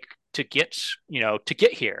it take to get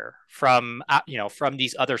here from from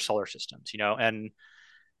these other solar systems? And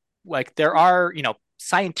like there are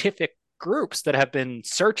scientific groups that have been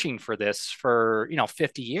searching for this for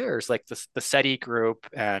 50 years, like the SETI group,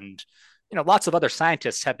 and lots of other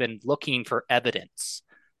scientists have been looking for evidence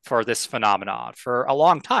for this phenomenon for a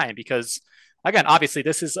long time because again obviously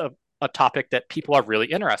this is a topic that people are really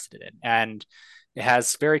interested in, and it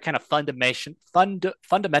has very kind of fundamental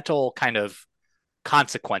kind of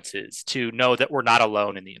consequences to know that we're not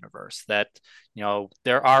alone in the universe, that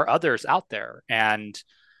there are others out there. And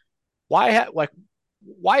why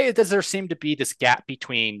does there seem to be this gap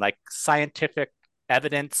between like scientific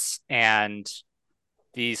evidence and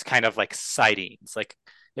these kind of like sightings? Like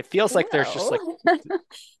it feels like there's just like Well,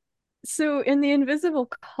 so in The Invisible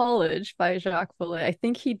College by Jacques Vallée, I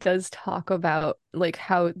think he does talk about like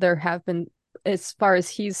how there have been, as far as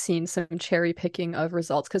he's seen, some cherry picking of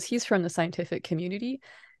results because he's from the scientific community.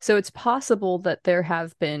 So it's possible that there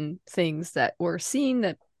have been things that were seen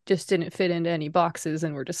that just didn't fit into any boxes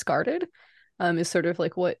and were discarded, is sort of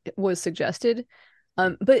like what was suggested.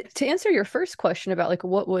 But to answer your first question about like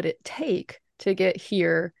what would it take to get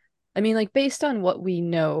here, I mean, like based on what we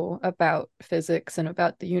know about physics and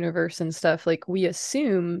about the universe and stuff, like we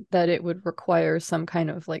assume that it would require some kind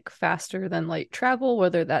of like faster than light travel,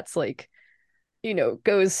 whether that's like,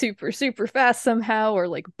 goes super, super fast somehow or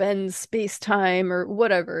like bends space time or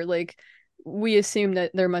whatever. Like we assume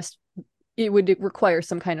that it would require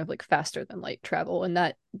some kind of like faster than light travel. And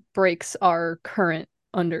that breaks our current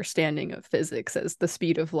understanding of physics as the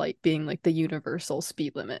speed of light being like the universal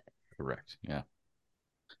speed limit. Correct. Yeah.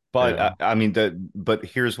 But Yeah. I mean but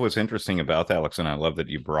here's what's interesting about that, Alex, and I love that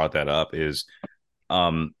you brought that up, is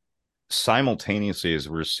um simultaneously as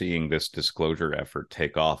we're seeing this disclosure effort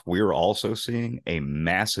take off, we're also seeing a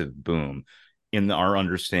massive boom in our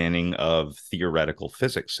understanding of theoretical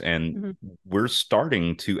physics. And Mm-hmm. we're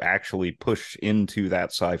starting to actually push into that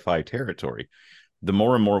sci-fi territory. The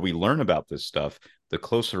more and more we learn about this stuff, the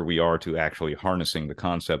closer we are to actually harnessing the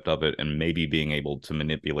concept of it and maybe being able to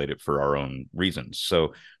manipulate it for our own reasons.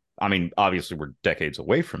 So, I mean, obviously, we're decades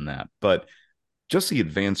away from that, but just the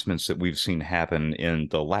advancements that we've seen happen in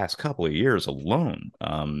the last couple of years alone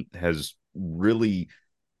has really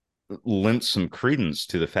lent some credence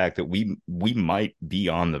to the fact that we might be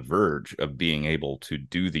on the verge of being able to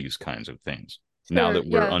do these kinds of things now Sure. that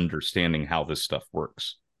we're Yeah. understanding how this stuff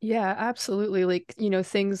works. Yeah, absolutely. Like,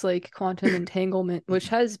 things like quantum entanglement, which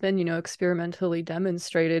has been, experimentally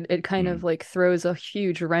demonstrated, it kind of Mm, like throws a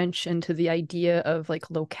huge wrench into the idea of like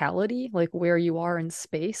locality, like where you are in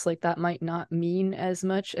space. Like that might not mean as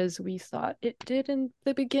much as we thought it did in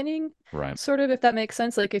the beginning. right. Sort of, if that makes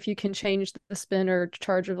sense. Like if you can change the spin or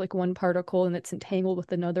charge of like one particle and it's entangled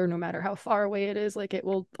with another, no matter how far away it is, like it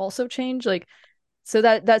will also change. Like, so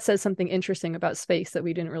that says something interesting about space that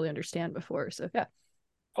we didn't really understand before. So yeah.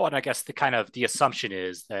 oh, and I guess the assumption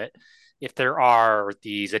is that if there are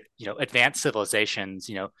these advanced civilizations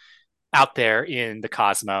out there in the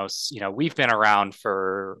cosmos, we've been around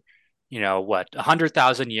for what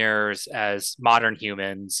 100,000 years as modern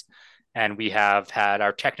humans, and we have had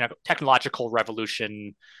our technological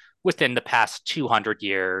revolution within the past 200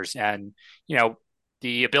 years, and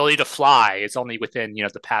the ability to fly is only within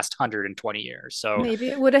the past 120 years. So Maybe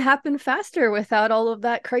it would have happened faster without all of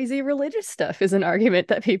that crazy religious stuff, is an argument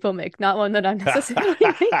that people make. Not one that I'm necessarily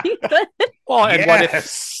making, but well, and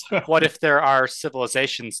Yes. what if there are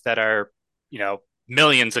civilizations that are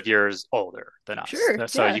millions of years older than us? sure,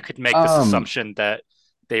 So yeah. you could make this Um, assumption that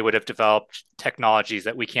they would have developed technologies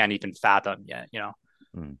that we can't even fathom yet.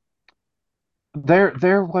 Hmm.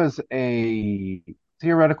 There was a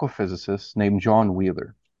theoretical physicist named John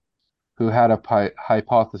Wheeler who had a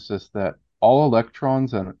hypothesis that all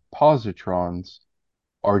electrons and positrons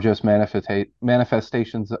are just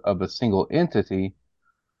manifestations of a single entity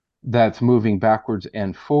that's moving backwards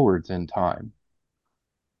and forwards in time,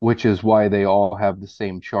 which is why they all have the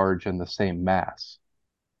same charge and the same mass.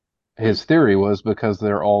 Hmm. His theory was because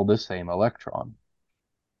they're all the same electron.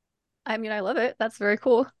 I mean, I love it. That's very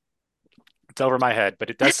cool. It's over my head, but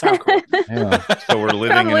it does sound cool. Yeah. So we're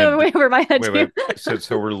living in Probably a way over my head wait, too. wait.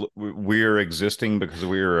 So we're existing because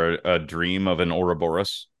we're a dream of an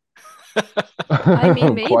Ouroboros. I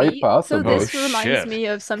mean, Quite maybe. So Oh possibly. this reminds shit! me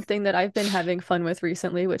of something that I've been having fun with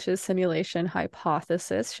recently, which is simulation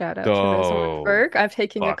hypothesis. Shout out to Rosa Oh Lindbergh. I'm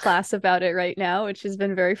taking a fuck! class about it right now, which has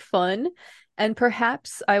been very fun. And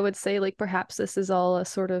perhaps I would say, like, perhaps this is all a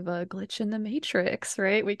sort of a glitch in the matrix,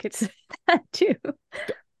 right? We could say that too.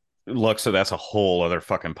 Look, so that's a whole other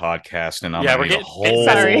fucking podcast, and I'm Yeah, gonna we're need a getting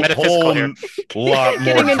Sorry. metaphysical here. lot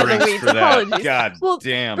more Getting into the drinks weeds. for that. Apologies. God Well,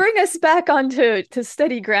 damn. bring us back onto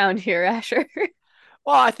steady ground here, Asher.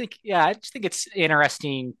 Well, I think, yeah, I just think it's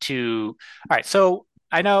interesting to. All right, so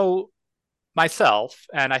I know myself,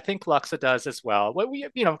 and I think Luxa does as well. What we,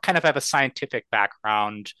 kind of have a scientific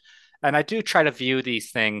background, and I do try to view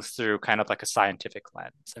these things through kind of like a scientific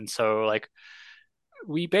lens. And so, like,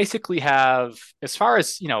 we basically have, as far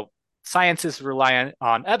as science is reliant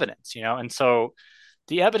on evidence, and so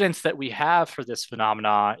the evidence that we have for this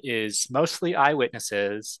phenomena is mostly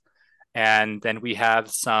eyewitnesses, and then we have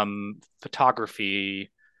some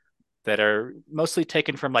photography that are mostly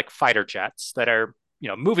taken from like fighter jets that are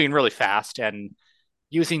moving really fast and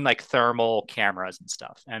using like thermal cameras and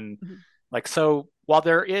stuff. And Mhm. like, so while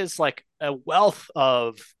there is like a wealth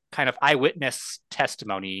of kind of eyewitness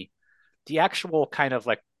testimony, the actual kind of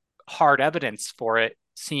like hard evidence for it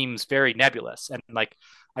seems very nebulous. And like,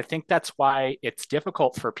 I think that's why it's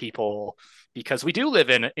difficult for people, because we do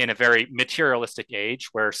live in a very materialistic age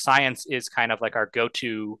where science is kind of like our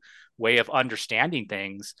go-to way of understanding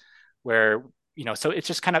things, where so it's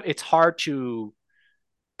just kind of, it's hard to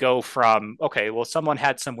go from, okay, well, someone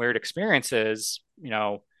had some weird experiences,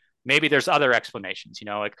 maybe there's other explanations,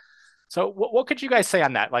 like, so what could you guys say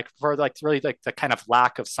on that? Like, for like really like the kind of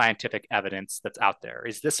lack of scientific evidence that's out there.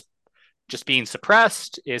 Is this just being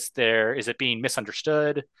suppressed? Is it being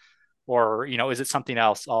misunderstood? Or, is it something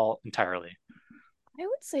else all entirely? I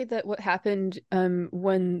would say that what happened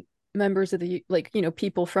when members of the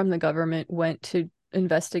people from the government went to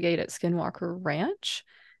investigate at Skinwalker Ranch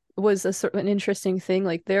was a sort of an interesting thing.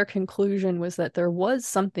 Like their conclusion was that there was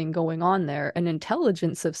something going on there, an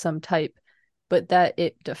intelligence of some type, but that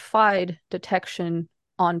it defied detection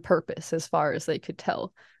on purpose as far as they could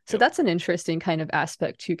tell. So Yep. that's an interesting kind of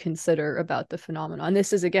aspect to consider about the phenomenon.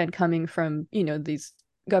 This is again coming from, these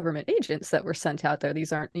government agents that were sent out there.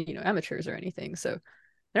 These aren't, amateurs or anything. So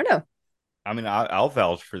I don't know. I mean, I'll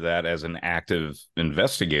vouch for that as an active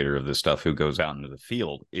investigator of this stuff who goes out into the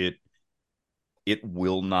field. It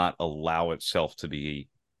will not allow itself to be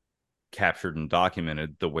captured and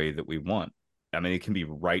documented the way that we want. I mean, it can be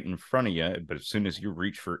right in front of you, but as soon as you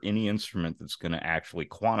reach for any instrument that's going to actually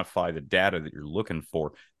quantify the data that you're looking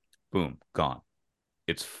for, boom, gone.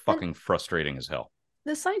 It's And fucking frustrating as hell.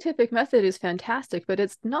 the scientific method is fantastic, but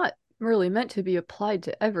it's not really meant to be applied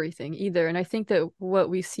to everything either. And I think that what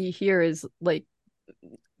we see here is like,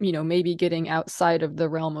 maybe getting outside of the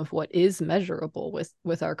realm of what is measurable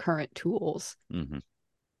with our current tools. Mm-hmm.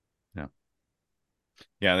 Yeah.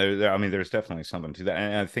 Yeah, I mean, there's definitely something to that.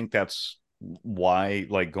 And I think that's why,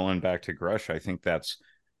 like going back to Grush, I think that's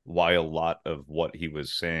why a lot of what he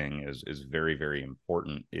was saying is very, very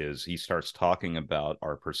important, is he starts talking about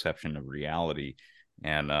our perception of reality.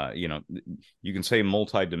 And you can say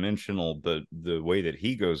multidimensional, but the way that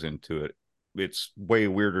he goes into it, it's way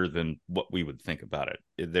weirder than what we would think about it.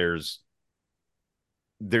 There's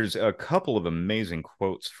a couple of amazing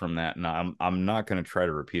quotes from that, and I'm not going to try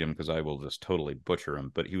to repeat them because I will just totally butcher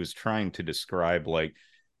them. But he was trying to describe like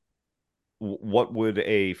what would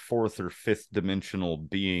a fourth or fifth dimensional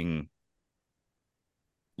being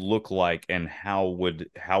look like, and how would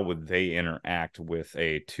they interact with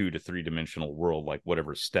a 2 to 3 dimensional world, like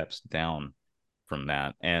whatever steps down from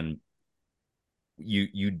that, and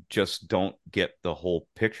you just don't get the whole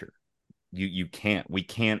picture. You can't, we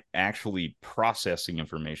can't actually process the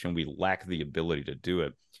information. We lack the ability to do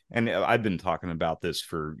it. And I've been talking about this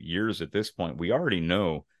for years at this point. We already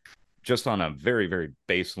know, just on a very, very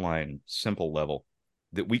baseline simple level,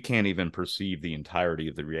 that we can't even perceive the entirety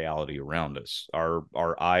of the reality around us.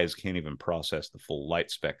 Our eyes can't even process the full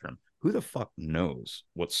light spectrum. Who the fuck knows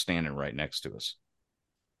what's standing right next to us?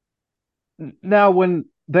 Now, when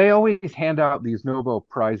they always hand out these Nobel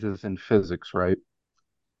Prizes in physics, right?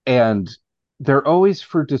 And they're always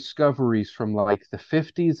for discoveries from like the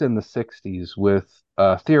 50s and the 60s with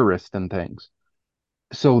theorists and things.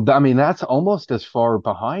 So, I mean, that's almost as far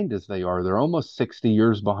behind as they are. They're almost 60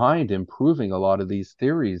 years behind in proving a lot of these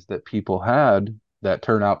theories that people had that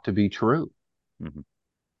turn out to be true. Mhm.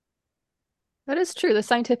 That is true. The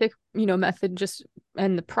scientific, method just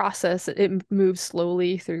and the process, it moves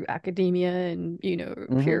slowly through academia and,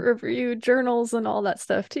 Hmm. peer-reviewed journals and all that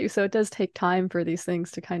stuff too. So it does take time for these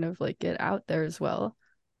things to kind of like get out there as well.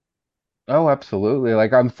 Oh, absolutely.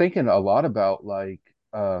 Like I'm thinking a lot about like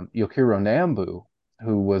Yukiro Nambu,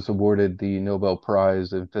 who was awarded the Nobel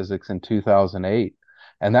Prize in Physics in 2008.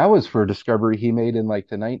 And that was for a discovery he made in like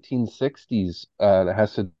the 1960s that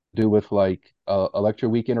has to do with like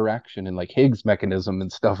electroweak interaction and like Higgs mechanism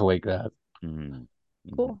and stuff like that. Mhm.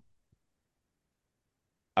 Mhm. Cool.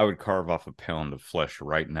 I would carve off a pound of flesh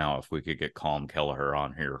right now if we could get Calm Kelleher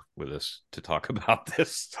on here with us to talk about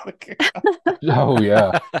this. Oh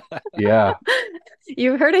yeah. Yeah.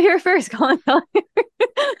 You heard it here first, Colin.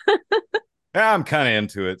 Yeah, I'm kind of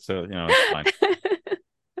into it, so it's fine.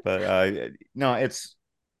 But no, it's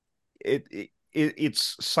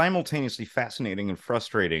simultaneously fascinating and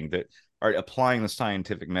frustrating that applying the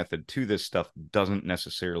scientific method to this stuff doesn't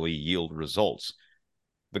necessarily yield results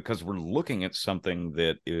because we're looking at something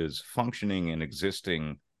that is functioning and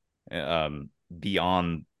existing um,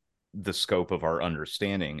 beyond the scope of our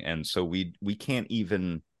understanding, and so we can't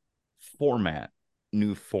even format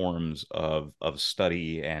new forms of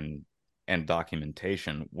study and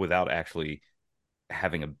documentation without actually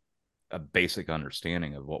having a basic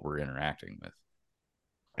understanding of what we're interacting with.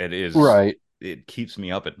 It is Right. it keeps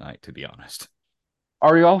me up at night, to be honest.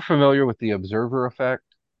 Are you all familiar with the observer effect?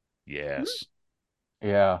 Yes.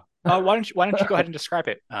 Yeah. Why don't you go ahead and describe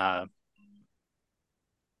it?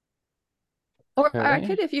 Or I Okay.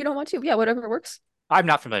 could if you don't want to. Yeah, whatever works. I'm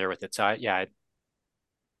not familiar with it, so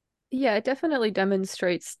Yeah, it definitely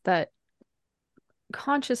demonstrates that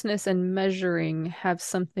consciousness and measuring have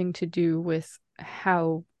something to do with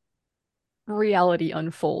how reality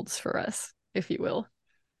unfolds for us, if you will.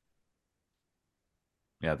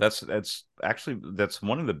 Yeah, that's actually that's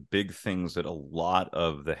one of the big things that a lot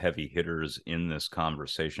of the heavy hitters in this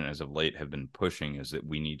conversation as of late have been pushing is that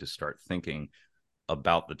we need to start thinking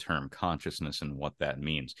about the term consciousness and what that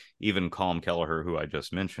means. Even Colm Kelleher, who I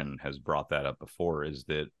just mentioned, has brought that up before, is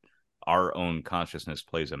that our own consciousness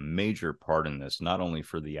plays a major part in this, not only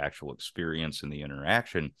for the actual experience and the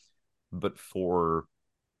interaction, but for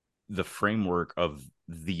the framework of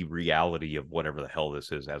the reality of whatever the hell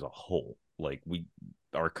this is as a whole. Like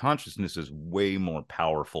our consciousness is way more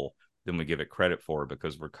powerful than we give it credit for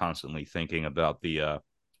because we're constantly thinking about the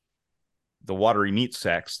watery meat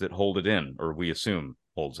sacks that hold it in, or we assume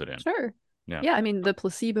holds it in. Sure. Yeah. Yeah, I mean, the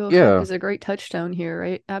placebo effect Yeah. is a great touchstone here,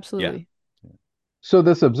 right? Yeah. Absolutely. So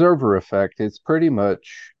this observer effect, it's pretty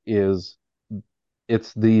much is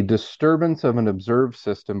it's the disturbance of an observed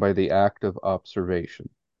system by the act of observation.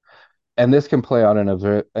 And this can play out in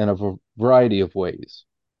a variety of ways.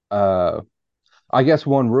 Uh, I guess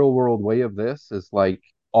one real world way of this is like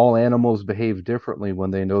all animals behave differently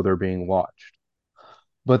when they know they're being watched.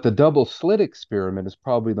 But the double slit experiment is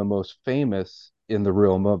probably the most famous in the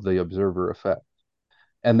realm of the observer effect.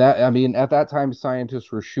 And that, I mean, at that time,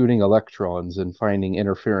 scientists were shooting electrons and finding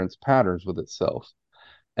interference patterns with itself.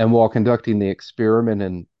 And while conducting the experiment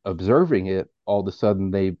and observing it, all of a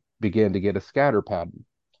sudden they began to get a scatter pattern.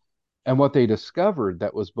 And what they discovered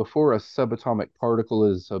that was before a subatomic particle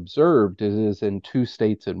is observed, it is in two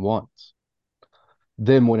states at once.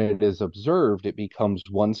 Then when it is observed, it becomes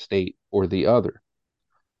one state or the other.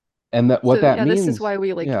 And that what So that yeah, this is means, why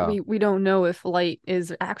we like yeah, we don't know if light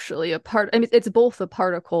is actually a part. I mean, it's both a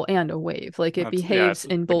particle and a wave. Like it it's behaves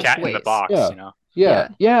in the both cat in the ways. box, yeah, you know. yeah,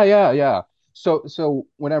 Yeah. yeah, yeah, yeah. So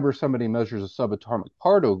whenever somebody measures a subatomic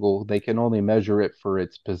particle, they can only measure it for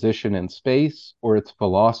its position in space or its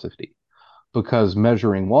velocity, because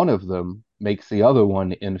measuring one of them makes the other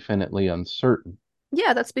one infinitely uncertain.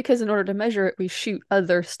 Yeah, that's because in order to measure it, we shoot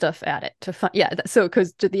other stuff at it to find. Yeah, so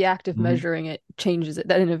because the act of Mhm. measuring it changes it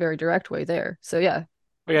that in a very direct way there. So yeah,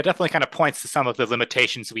 But yeah, it definitely kind of points to some of the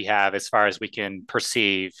limitations we have as far as we can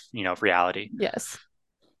perceive, reality. yes.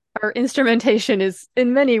 Our instrumentation is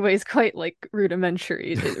in many ways quite like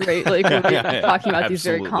rudimentary, right? Like when we're talking about these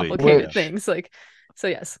very Absolutely. complicated Yeah. Which, things. Like, so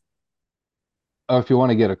yes, if you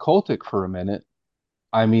want to get occultic for a minute,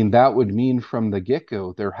 I mean, that would mean from the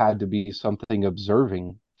get-go, there had to be something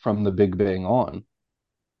observing from the Big Bang on,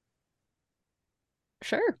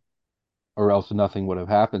 sure. or else nothing would have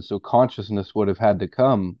happened. So consciousness would have had to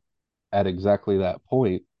come at exactly that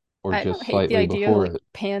point or I don't just hate the slightly idea of before like it.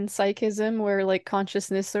 panpsychism, where like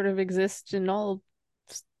consciousness sort of exists in all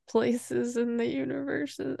places in the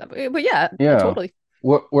universe. But yeah, Yeah. totally.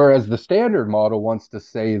 Whereas the standard model wants to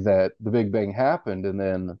say that the Big Bang happened and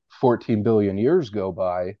then 14 billion years go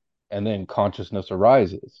by and then consciousness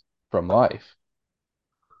arises from life.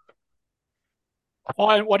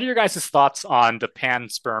 Well, and what are your guys' thoughts on the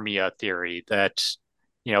panspermia theory that,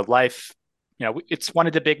 life, it's one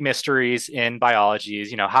of the big mysteries in biology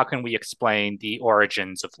is, how can we explain the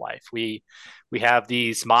origins of life? We have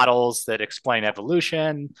these models that explain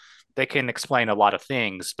evolution. They can explain a lot of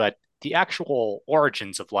things, but the actual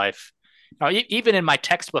origins of life, even in my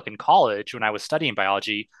textbook in college when I was studying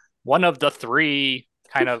biology, one of the three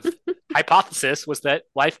kind of hypothesis was that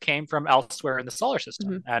life came from elsewhere in the solar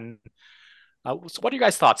system. Mhm. And so what are you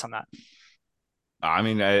guys' thoughts on that? I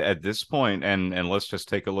mean, at this point, and let's just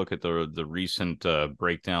take a look at the recent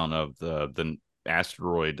breakdown of the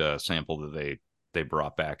asteroid sample that they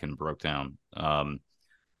brought back and broke down.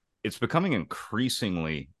 It's becoming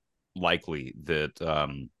increasingly likely that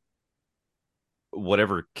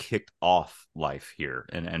whatever kicked off life here,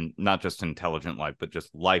 and not just intelligent life, but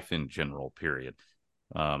just life in general. Period.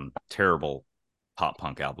 Terrible pop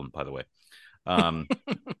punk album, by the way. Um,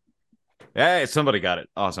 Hey, somebody got it.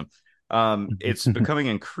 Awesome. It's becoming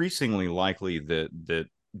increasingly likely that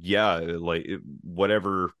yeah, like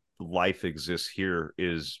whatever life exists here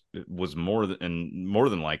was more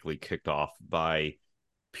than likely kicked off by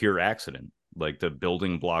pure accident. Like the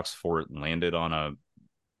building blocks for it landed on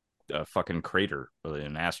a fucking crater.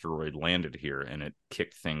 An asteroid landed here and it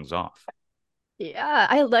kicked things off. Yeah,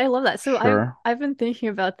 I love that. So Sure. I've been thinking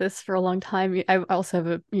about this for a long time. I also have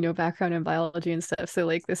a, background in biology and stuff. So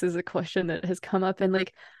like this is a question that has come up, and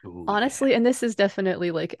like Oh yeah. honestly, and this is definitely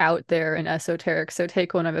like out there and esoteric. So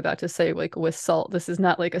take what I'm about to say like with salt. This is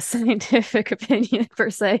not like a scientific opinion per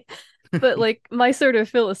se. But like my sort of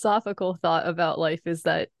philosophical thought about life is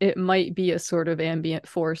that it might be a sort of ambient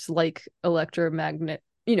force like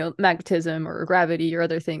magnetism or gravity or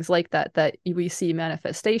other things like that, that we see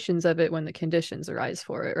manifestations of it when the conditions arise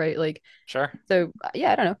for it, right? Like, Sure. so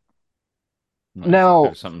yeah, I don't know. I think Now,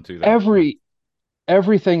 there's something to that. Yeah. every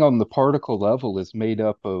everything on the particle level is made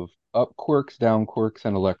up of up quarks, down quarks,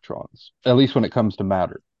 and electrons, at least when it comes to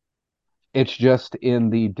matter. It's just in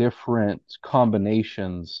the different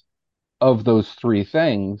combinations of those three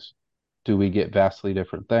things do we get vastly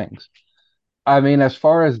different things. I mean, as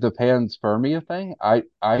far as the panspermia thing, I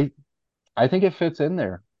think it fits in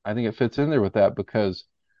there. I think it fits in there with that because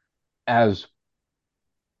as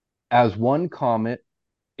one comet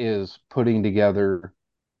is putting together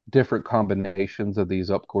different combinations of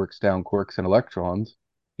these up quarks, down quarks, and electrons,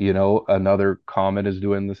 another comet is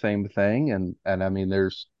doing the same thing, and I mean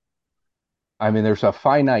there's a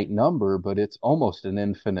finite number, but it's almost an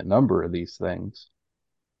infinite number of these things.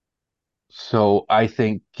 So I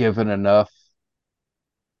think given enough,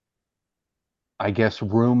 I guess,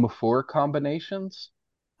 room for combinations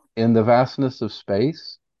in the vastness of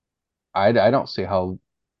space, I don't see how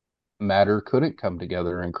matter couldn't come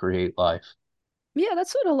together and create life. Yeah,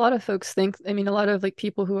 that's what a lot of folks think. I mean, a lot of like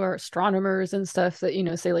people who are astronomers and stuff that,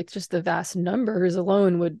 say like just the vast numbers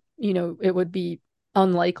alone would, it would be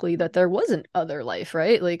unlikely that there wasn't other life,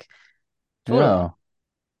 right? Like, totally. Yeah.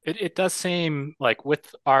 It does seem like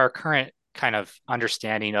with our current kind of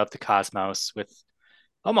understanding of the cosmos, with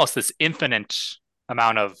almost this infinite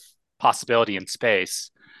amount of possibility in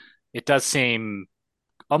space, it does seem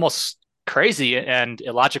almost crazy and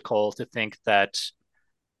illogical to think that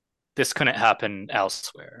this couldn't happen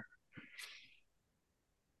elsewhere.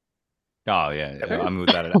 Oh yeah, Sure. I'm with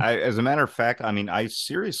that. As a matter of fact, I mean, I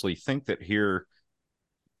seriously think that here,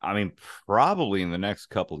 I mean, probably in the next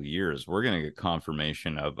couple of years, we're going to get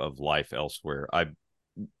confirmation of life elsewhere.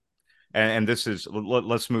 And this is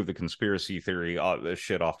let's move the conspiracy theory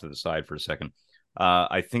shit off to the side for a second.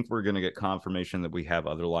 I think we're going to get confirmation that we have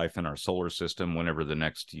other life in our solar system whenever the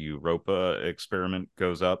next Europa experiment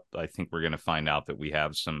goes up. I think we're going to find out that we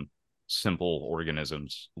have some simple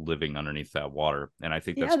organisms living underneath that water, and I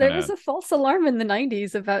think Yeah, that's there going was to. a false alarm in the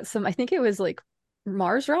 90s about some, I think it was like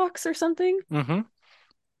Mars rocks or something. Mm-hmm.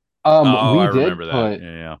 Oh, I We did remember that. put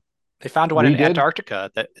Yeah. They found one we in did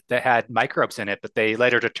Antarctica that had microbes in it, but they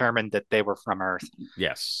later determined that they were from Earth.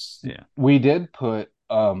 Yes. Yeah. we did put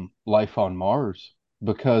life on Mars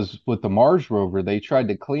because with the Mars rover they tried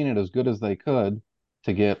to clean it as good as they could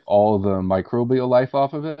to get all the microbial life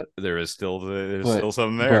off of it. There's But still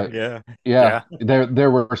something there. but Yeah. yeah, Yeah. there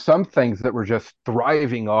were some things that were just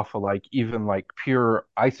thriving off of like even like pure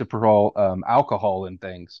isopropyl alcohol and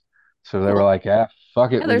things. So they were Cool. like, "Yeah,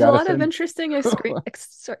 fuck it, Yeah, we there's a gotta lot of send." interesting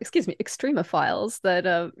excuse me, extremophiles that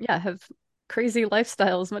yeah, have crazy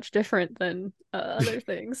lifestyles much different than other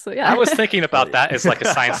things. So I yeah. was thinking about Right. that as like a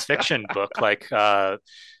science fiction book. Like,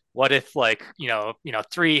 what if, like,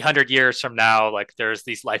 300 years from now, like, there's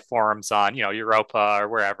these life forms on, Europa or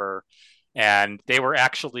wherever, and they were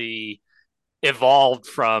actually evolved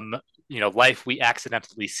from, life we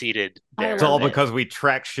accidentally seeded I It's there. all love it. because we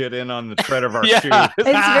track shit in on the tread of our Yeah. shoe.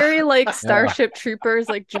 It's very like Yeah. Starship Troopers,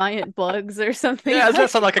 like giant bugs or something Yeah, doesn't that like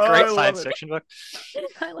sound like a Oh, I great love science it. fiction book?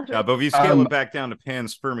 I love Yeah, it. but if you scale Um, it back down to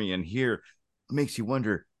panspermia, and here it makes you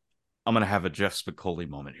wonder. I'm gonna have a Jeff Spicoli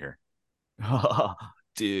moment here.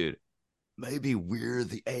 Dude, maybe we're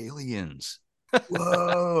the aliens.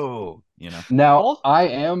 Whoa, Now, Well, I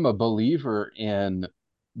am a believer in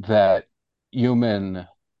that human,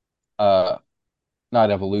 uh,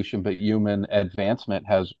 not evolution, but human advancement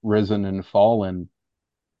has risen and fallen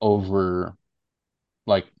over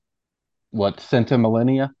like what,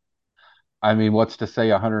 centimillennia? I mean, what's to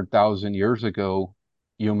say 100,000 years ago,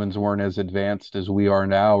 humans weren't as advanced as we are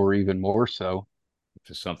now, or even more so.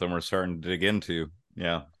 which is something we're starting to dig into.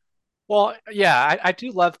 Yeah. well, yeah, I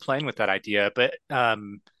do love playing with that idea, but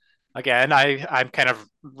again, I'm kind of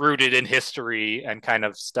rooted in history and kind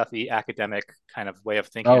of stuffy academic kind of way of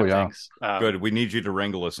thinking Oh of yeah, things. Good. We need you to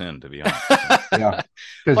wrangle us in, to be honest. So. yeah.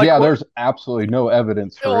 Because Like yeah, what? there's absolutely no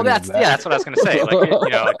evidence for Well, any of that. that's what I was going to say.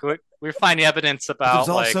 Like, like we're finding evidence But there's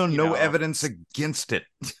about, like, also no evidence against it.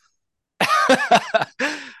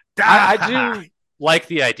 I do like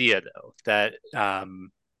the idea though that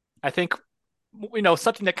I think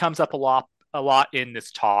something that comes up a lot in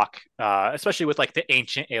this talk, especially with like the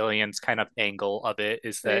ancient aliens kind of angle of it,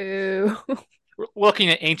 is that Boo. we're looking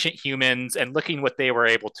at ancient humans and looking what they were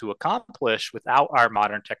able to accomplish without our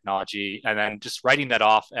modern technology, and then just writing that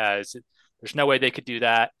off as there's no way they could do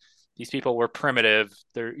that. These people were primitive.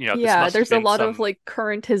 This Yeah, must have there's a been lot of some. like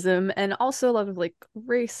currentism and also a lot of like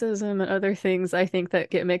racism and other things I think that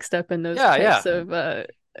get mixed up in those Yeah, yeah. types of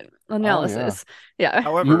Oh yeah. analysis. Yeah. You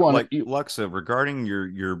However, want like to Luxa, regarding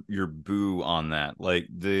your boo on that, like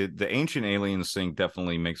the ancient aliens thing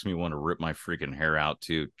definitely makes me want to rip my freaking hair out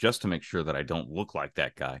too, just to make sure that I don't look like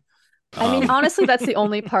that guy. I mean, Um, honestly, that's the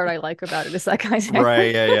only part I like about it is that guy's hair.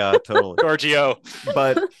 right, yeah, totally. Giorgio.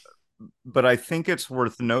 But I think it's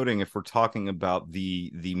worth noting if we're talking about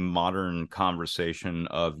the modern conversation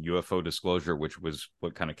of UFO disclosure, which was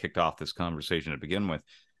what kind of kicked off this conversation to begin with.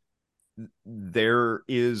 There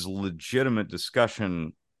is legitimate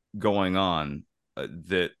discussion going on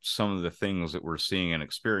that some of the things that we're seeing and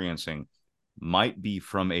experiencing might be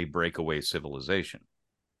from a breakaway civilization,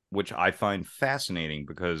 which I find fascinating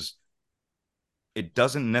because it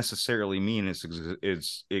doesn't necessarily mean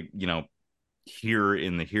here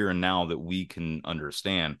in the here and now that we can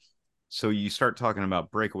understand. So you start talking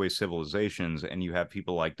about breakaway civilizations, and you have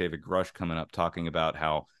people like David Grush coming up talking about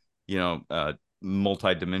how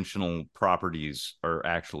multi-dimensional properties are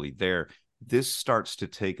actually there. This starts to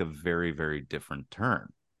take a very, very different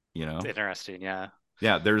turn. It's interesting, yeah.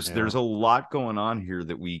 Yeah, there's yeah. a lot going on here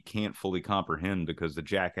that we can't fully comprehend because the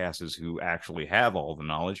jackasses who actually have all the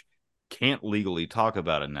knowledge can't legally talk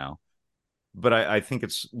about it now. But I think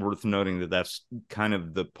it's worth noting that that's kind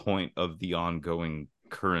of the point of the ongoing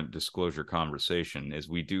current disclosure conversation is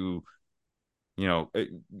we do,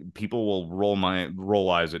 people will roll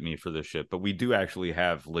eyes at me for this shit, but we do actually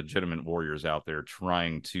have legitimate warriors out there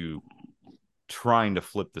trying to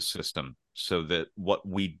flip the system so that what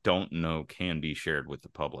we don't know can be shared with the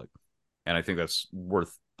public. And I think that's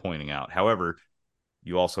worth pointing out. However,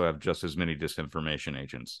 you also have just as many disinformation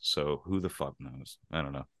agents. So who the fuck knows? I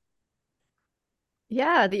don't know.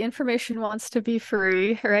 Yeah, the information wants to be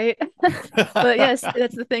free, right? But yes,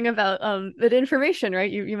 that's the thing about the information, right?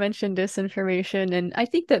 You mentioned disinformation, and I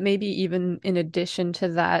think that maybe even in addition to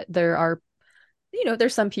that, there are,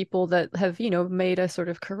 there's some people that have, made a sort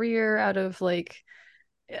of career out of like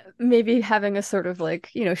maybe having a sort of like,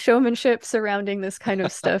 showmanship surrounding this kind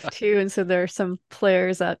of stuff too. And so there are some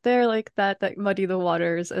players out there like that muddy the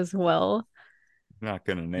waters as well. Not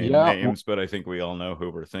going to name Yeah, names, but I think we all know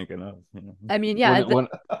who we're thinking of. I mean, yeah, when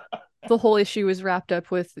the whole issue is wrapped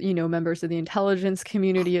up with, members of the intelligence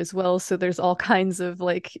community as well. So there's all kinds of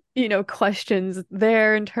like, questions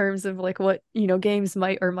there in terms of like what, games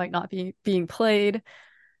might or might not be being played.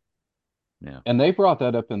 Yeah. and they brought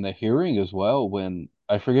that up in the hearing as well when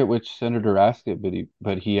I forget which senator asked it,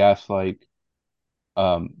 but he asked like,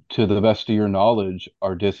 to the best of your knowledge,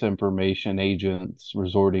 are disinformation agents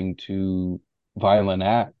resorting to violent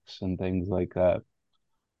acts and things like that?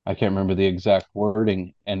 I can't remember the exact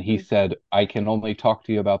wording, and he Mm. said, "I can only talk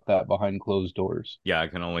to you about that behind closed doors." Yeah, I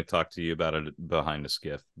can only talk to you about it behind a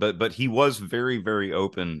skiff. But he was very, very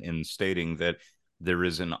open in stating that there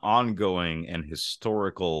is an ongoing and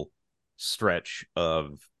historical stretch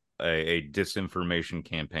of a disinformation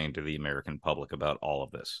campaign to the American public about all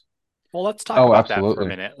of this. Well, let's talk Oh, about that for a absolutely.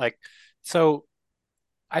 minute. So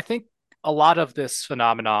I think a lot of this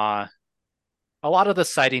phenomena, a lot of the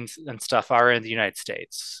sightings and stuff are in the United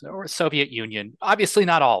States or Soviet Union. Obviously,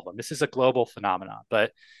 not all of them. This is a global phenomenon.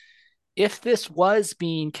 But if this was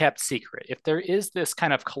being kept secret, if there is this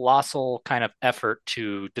kind of colossal kind of effort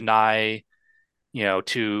to deny,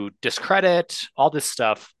 to discredit all this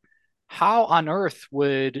stuff, how on earth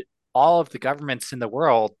would all of the governments in the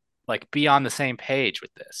world be on the same page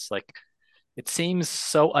with this? It seems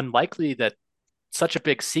so unlikely that such a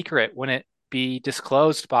big secret wouldn't be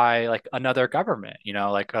disclosed by another government,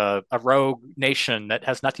 like a rogue nation that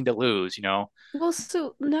has nothing to lose. Well,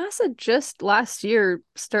 so NASA just last year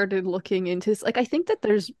started looking into this. Like, I think that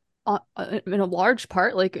there's in a large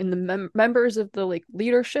part, like in the members of the like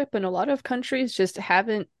leadership in a lot of countries just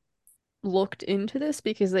haven't looked into this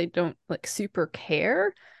because they don't like super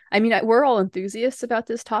care. I mean, we're all enthusiasts about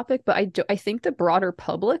this topic, but I think the broader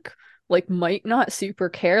public like might not super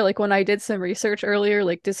care. Like when I did some research earlier,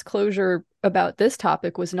 like disclosure about this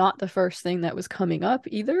topic was not the first thing that was coming up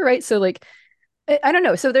either, right? So like I don't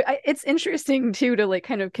know. So it's interesting too to like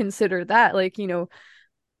kind of consider that, like,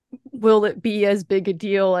 will it be as big a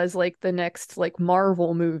deal as like the next like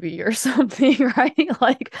Marvel movie or something, right?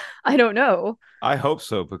 Like, I don't know. I hope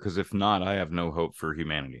so, because if not, I have no hope for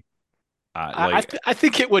humanity. I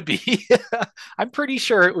think it would be. I'm pretty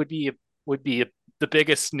sure it would be the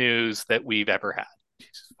biggest news that we've ever had.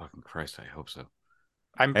 Jesus fucking Christ, I hope so.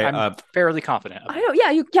 I'm Hey, I'm fairly confident of I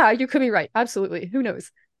it. don't, you could be right. Absolutely. Who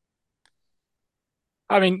knows?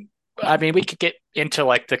 I mean, we could get into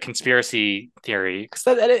like the conspiracy theory because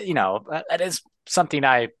that is something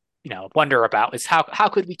I wonder about is how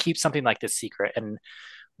could we keep something like this secret, and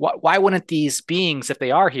why wouldn't these beings, if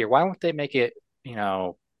they are here, why won't they make it you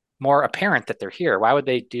know more apparent that they're here? Why would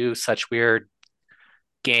they do such weird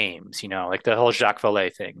games? Like the whole Jacques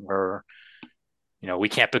Vallée thing, where we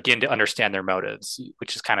can't begin to understand their motives,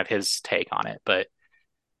 which is kind of his take on it. But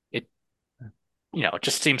it it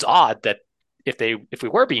just seems odd that if we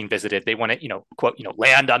were being visited, they want to quote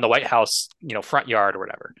land on the White House front yard or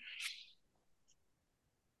whatever.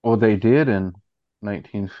 Well, they did in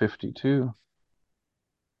 1952,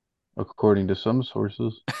 according to some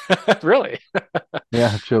sources. Really?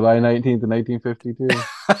 Yeah, July 19th, 1952.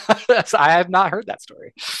 I have not heard that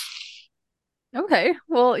story. Okay.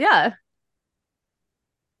 Well, yeah.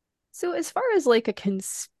 So as far as like a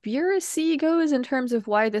conspiracy goes in terms of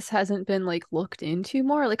why this hasn't been like looked into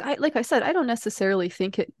more, like I said, I don't necessarily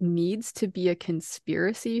think it needs to be a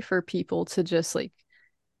conspiracy for people to just like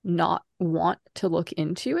not want to look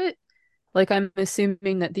into it. Like I'm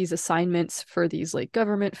assuming that these assignments for these like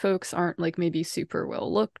government folks aren't like maybe super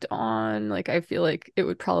well looked on. Like I feel like it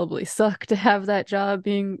would probably suck to have that job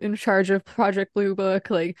being in charge of Project Blue Book.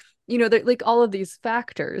 Like, like all of these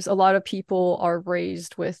factors. A lot of people are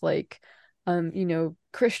raised with like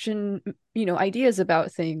Christian, ideas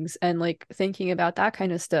about things, and like thinking about that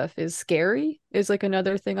kind of stuff is scary, is like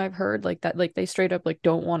another thing I've heard, like that like they straight up like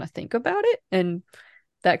don't want to think about it. And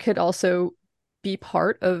that could also be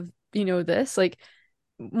part of this, like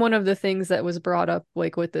one of the things that was brought up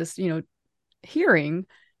like with this hearing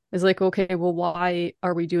is like, okay, well, why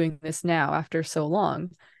are we doing this now after so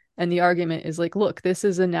long? And the argument is like, look, this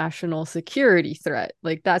is a national security threat,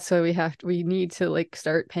 like that's why we need to like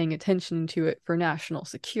start paying attention to it for national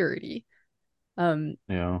security. um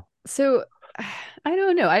Yeah. so I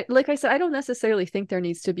don't know. Like I said, I don't necessarily think there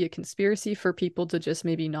needs to be a conspiracy for people to just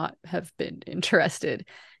maybe not have been interested.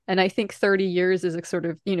 And I think 30 years is a sort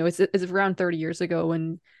of, it's around 30 years ago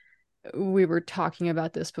when we were talking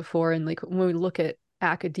about this before. And like when we look at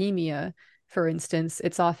academia, for instance,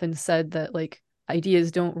 it's often said that like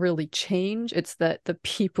ideas don't really change. It's that the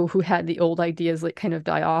people who had the old ideas like kind of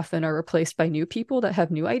die off and are replaced by new people that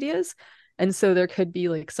have new ideas. And so there could be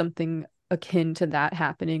like something akin to that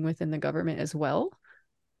happening within the government as well.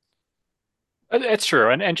 It's true,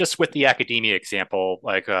 and just with the academia example,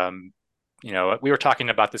 we were talking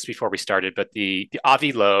about this before we started, but the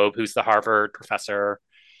Avi Loeb, who's the Harvard professor,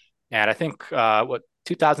 and I think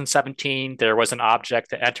 2017 there was an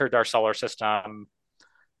object that entered our solar system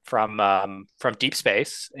from deep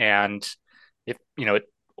space, and it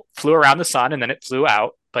flew around the sun and then it flew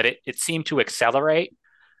out, but it seemed to accelerate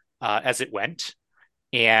as it went,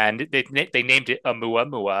 and they named it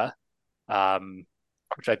Oumuamua. Um,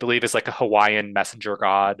 which I believe is like a Hawaiian messenger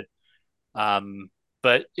god. Um,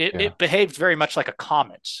 but Yeah. it behaved very much like a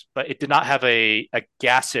comet, but it did not have a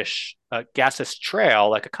gaseous trail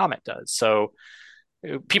like a comet does. So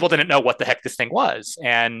people didn't know what the heck this thing was,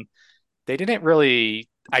 and they didn't really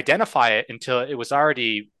identify it until it was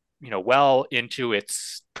already, well into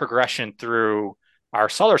its progression through our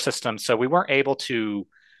solar system. So we weren't able to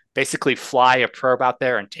basically fly a probe out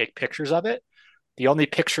there and take pictures of it. The only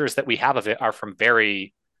pictures that we have of it are from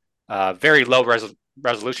very low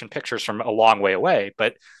resolution pictures from a long way away.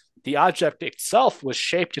 But the object itself was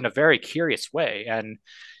shaped in a very curious way, and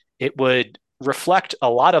it would reflect a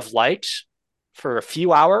lot of light for a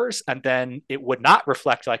few hours, and then it would not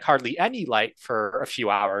reflect like hardly any light for a few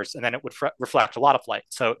hours, and then it would reflect a lot of light.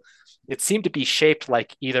 So it seemed to be shaped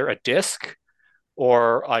like either a disc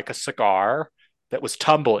or like a cigar that was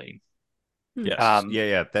tumbling. Yes. Um,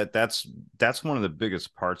 Yeah. That's one of the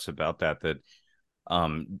biggest parts about that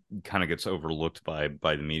kind of gets overlooked by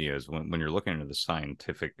the media is when you're looking into the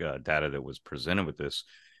scientific data that was presented with this.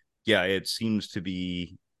 Yeah, it seems to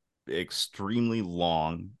be extremely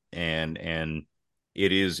long, and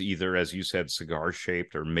it is either, as you said, cigar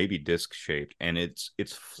shaped or maybe disc shaped, and it's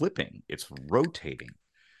flipping, it's rotating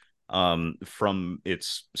from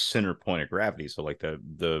its center point of gravity. So like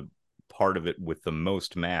the part of it with the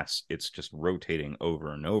most mass, it's just rotating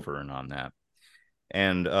over and over and on that.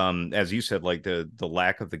 And as you said, like the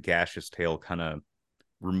lack of the gaseous tail kind of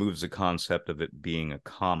removes the concept of it being a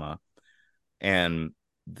comma, and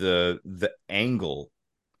the angle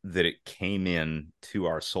that it came in to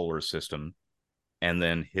our solar system and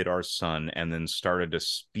then hit our sun and then started to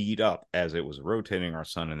speed up as it was rotating our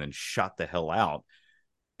sun and then shot the hell out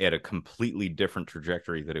at a completely different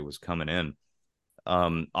trajectory that it was coming in.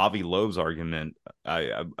 Avi Loeb's argument,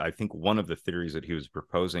 I think one of the theories that he was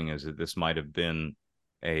proposing is that this might have been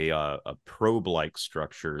a probe-like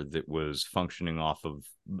structure that was functioning off of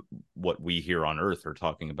what we here on Earth are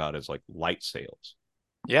talking about as like light sails.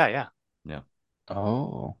 yeah, yeah. Yeah.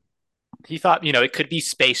 Oh. He thought, it could be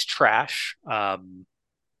space trash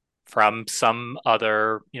from some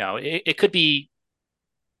other, it could be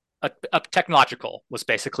a technological was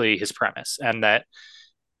basically his premise, and that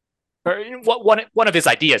or what one of his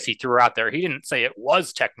ideas he threw out there. He didn't say it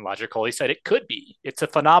was technological. He said it could be. It's a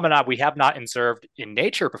phenomenon we have not observed in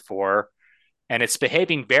nature before, and it's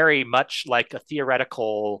behaving very much like a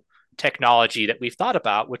theoretical technology that we've thought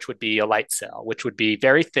about, which would be a light cell, which would be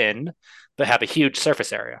very thin but have a huge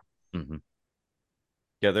surface area. Mm-hmm.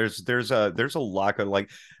 Yeah, there's a lot of like,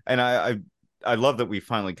 and I love that we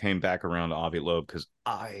finally came back around to Avi Loeb because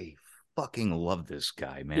I fucking love this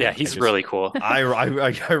guy, Yeah, man. he's really cool. I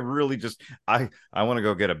really just I want to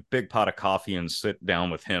go get a big pot of coffee and sit down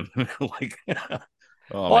with him. Like, oh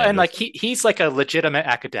Well, man, and like this he's like a legitimate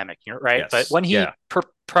academic, right? But yes, when he yeah,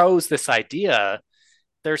 proposed this idea,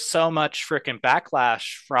 there's so much freaking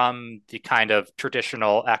backlash from the kind of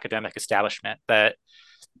traditional academic establishment that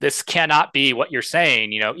this cannot be what you're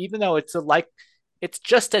saying, even though it's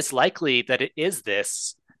just as likely that it is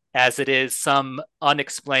this as it is some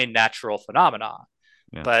unexplained natural phenomena.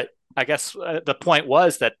 yeah. But I guess the point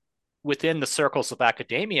was that within the circles of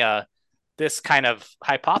academia, this kind of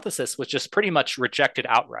hypothesis was just pretty much rejected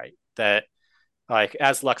outright. That, like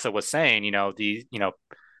as Lexa was saying,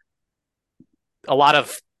 a lot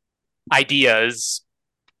of ideas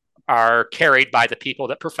are carried by the people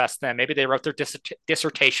that profess them. Maybe they wrote their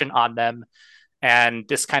dissertation on them, and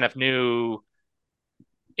this kind of new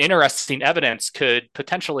interesting evidence could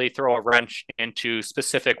potentially throw a wrench into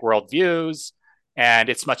specific worldviews. And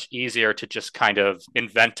it's much easier to just kind of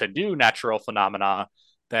invent a new natural phenomena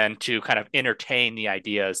than to kind of entertain the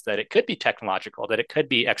ideas that it could be technological, that it could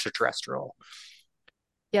be extraterrestrial.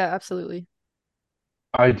 Yeah, absolutely.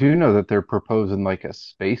 I do know that they're proposing like a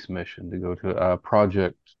space mission to go to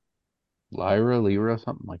Project Lyra,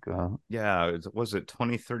 something like that. Yeah, was it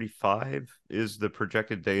 2035 is the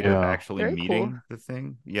projected date of Yeah. actually Very cool. meeting the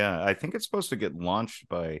thing? Yeah, I think it's supposed to get launched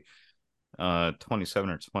by 27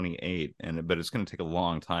 or 28, and but it's going to take a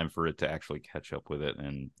long time for it to actually catch up with it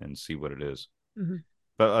and see what it is. Mhm.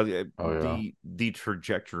 But Oh yeah. the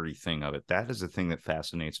trajectory thing of it, that is the thing that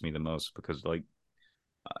fascinates me the most because like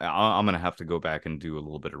I'm going to have to go back and do a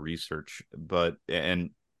little bit of research, but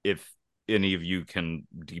and if any of you can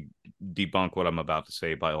debunk what I'm about to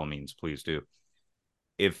say, by all means, please do.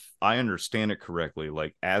 If I understand it correctly,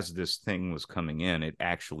 like as this thing was coming in, it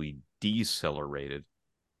actually decelerated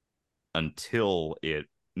until it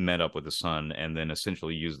met up with the sun and then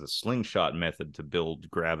essentially used the slingshot method to build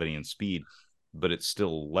gravity and speed, but it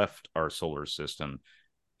still left our solar system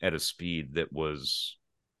at a speed that was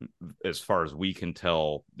as far as we can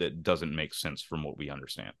tell, that doesn't make sense from what we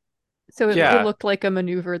understand. So it Yeah. looked like a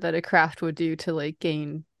maneuver that a craft would do to like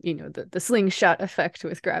gain, the slingshot effect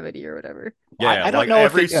with gravity or whatever. Yeah, I don't like know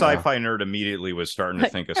if every it's sci-fi nerd immediately was starting to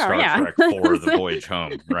think of Oh, Star yeah. Trek 4, The Voyage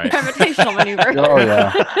Home, right? Gravitational maneuver. Oh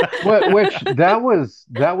yeah. Which that was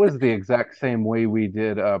the exact same way we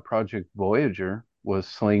did Project Voyager, was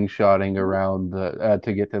slingshotting around the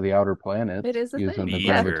to get to the outer planets It is a using thing. the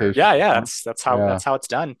Yeah. Beaver. Yeah, gravitational yeah, force. that's Yeah. how it's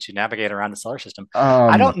done to navigate around the solar system.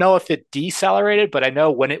 I Um don't know if it decelerated, but I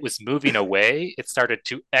know when it was moving away, it started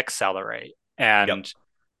to accelerate, Yep. and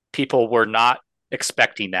people were not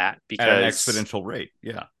expecting that At an because exponential rate.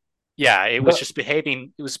 Yeah. yeah, the it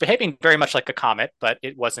was behaving very much like a comet, but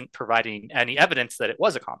it wasn't providing any evidence that it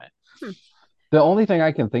was a comet. Hmm. the only thing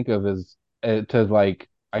I can think of is to like,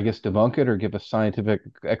 I guess, debunk it or give a scientific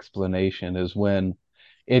explanation is when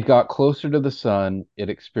it got closer to the sun, it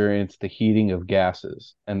experienced the heating of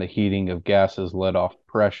gases, and the heating of gases let off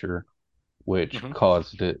pressure, which Mhm.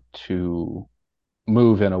 caused it to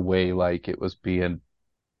move in a way like it was being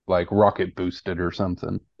like rocket boosted or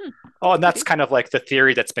something. Hmm. Oh, and that's Maybe. kind of like the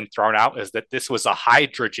theory that's been thrown out is that this was a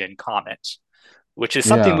hydrogen comet, which is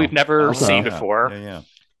something Yeah. we've never Oh, seen Okay. yeah. before. Yeah, yeah.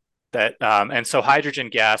 That and so hydrogen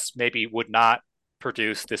gas maybe would not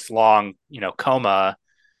produce this long, coma,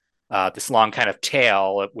 this long kind of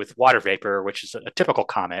tail with water vapor, which is a typical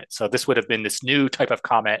comet. So this would have been this new type of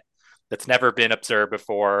comet that's never been observed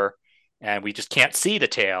before, and we just can't see the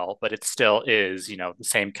tail, but it still is, the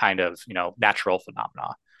same kind of, natural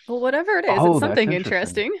phenomena. Well, whatever it is, it's Oh, that's something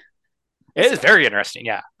interesting. interesting. It is very interesting,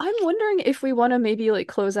 yeah. I'm wondering if we want to maybe like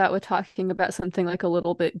close out with talking about something like a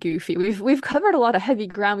little bit goofy. We've covered a lot of heavy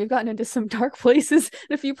ground. We've gotten into some dark places,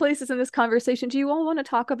 a few places in this conversation. Do you all want to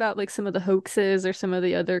talk about like some of the hoaxes or some of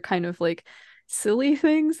the other kind of like silly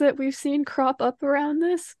things that we've seen crop up around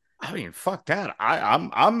this? I mean, fuck that.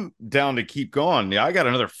 I'm down to keep going. Yeah, I got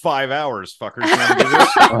another 5 hours, fuckers. You want to do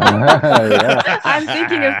this? Yeah. I'm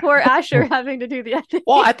thinking of poor Asher having to do the editing.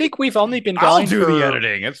 Well, I think we've only been I'll going do the for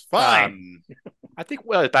editing. It's fine. I think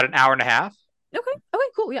about an hour and a half. Okay. Okay,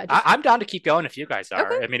 cool. Yeah, I'm down to keep going if you guys okay.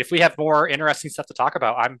 are. I mean, if we have more interesting stuff to talk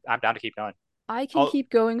about, I'm down to keep going. I can Oh,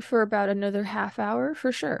 keep going for about another half hour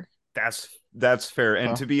for sure. that's fair. And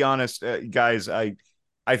Okay. to be honest, guys,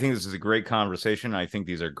 I think this is a great conversation. I think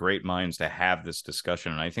these are great minds to have this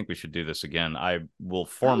discussion, and I think we should do this again. I will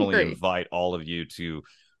formally invite all of you to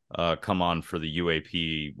come on for the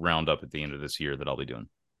UAP roundup at the end of this year that I'll be doing.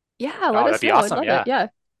 Yeah, let that'd us be know. I'd awesome. love Yeah. it.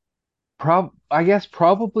 Yeah. I guess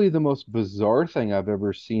probably the most bizarre thing I've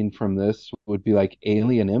ever seen from this would be like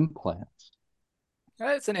alien implants.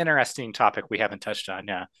 It's an interesting topic we haven't touched on.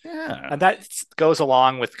 Yeah. Yeah. And that goes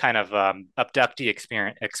along with kind of abductee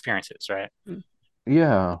experiences, right? Mm.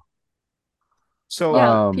 Yeah. So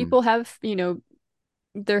Yeah, Um, people have,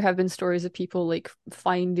 there have been stories of people like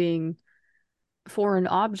finding foreign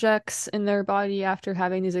objects in their body after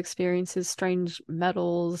having these experiences, strange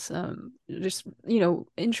metals, just,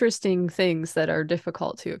 interesting things that are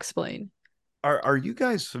difficult to explain. are you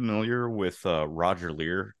guys familiar with Roger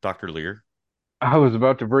Lear, Dr. Lear? I was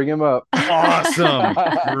about to bring him up. Awesome.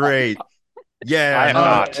 Great. I Yeah, am no.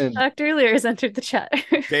 not. And Dr. Lear has entered the chat.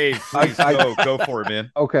 Dave, I, please I, go for it,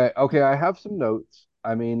 man. okay, I have some notes.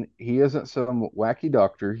 I mean, he isn't some wacky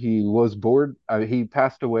doctor. He was bored. He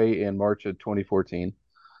passed away in March of 2014.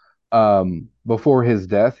 Before his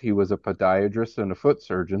death, he was a podiatrist and a foot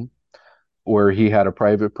surgeon, where he had a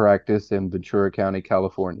private practice in Ventura County,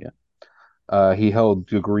 California. He held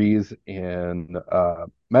degrees in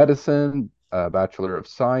medicine, a Bachelor of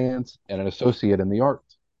Science, and an associate in the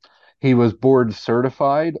arts. He was board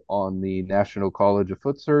certified on the National College of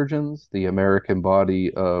Foot Surgeons, the American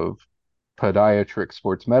Body of Podiatric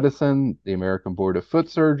Sports Medicine, the American Board of Foot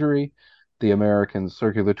Surgery, the American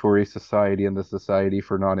Circulatory Society, and the Society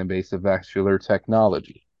for Non-Invasive Vascular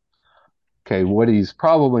Technology. Okay, what he's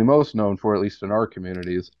probably most known for, at least in our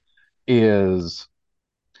communities, is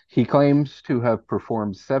he claims to have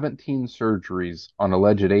performed 17 surgeries on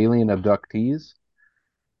alleged alien abductees,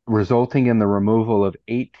 resulting in the removal of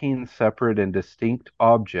 18 separate and distinct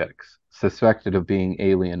objects suspected of being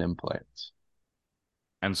alien implants.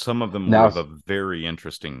 And some of them were Now, of a very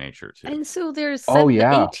interesting nature too. And so there's oh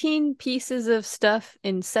yeah, 18 pieces of stuff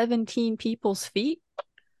in 17 people's feet.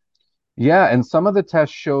 yeah, and some of the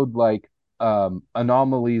tests showed like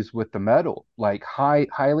anomalies with the metal, like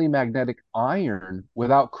highly magnetic iron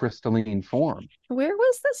without crystalline form. Where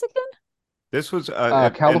was this again? This was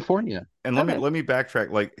California. and Okay. let me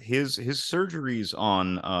backtrack. Like his surgeries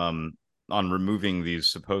on removing these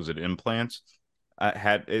supposed implants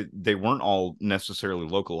they weren't all necessarily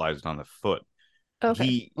localized on the foot.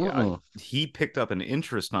 Okay. He picked up an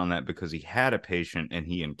interest on that because he had a patient and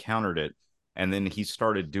he encountered it, and then he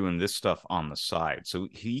started doing this stuff on the side. So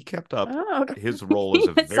he kept up Oh, okay. his role as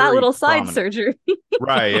a It's that very little side prominent, surgery.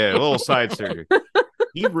 right? Yeah, a little side surgery.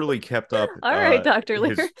 He really kept up All right, Dr.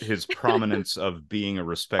 Lear. his prominence of being a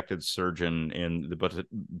respected surgeon in the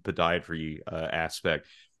podiatry aspect.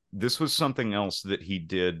 This was something else that he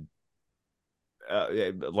did,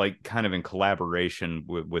 like kind of in collaboration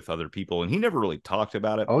with other people, and he never really talked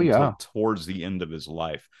about it Oh until yeah. towards the end of his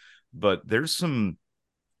life. But there's some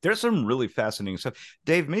really fascinating stuff.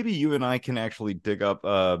 Dave, maybe you and I can actually dig up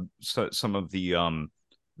some of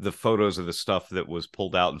the photos of the stuff that was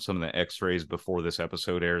pulled out and some of the x-rays before this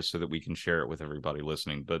episode airs so that we can share it with everybody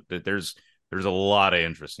listening. But there's a lot of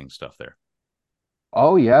interesting stuff there.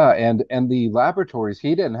 Oh yeah, and the laboratories,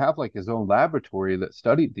 he didn't have like his own laboratory that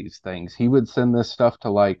studied these things. He would send this stuff to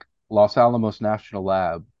like Los Alamos National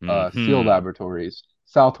Lab, SEAL Mm-hmm. laboratories,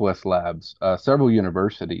 Southwest Labs, several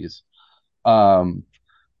universities. Um,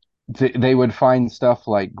 they would find stuff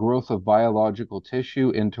like growth of biological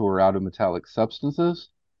tissue into or out of metallic substances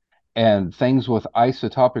and things with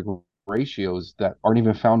isotopic ratios that aren't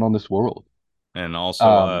even found on this world. And also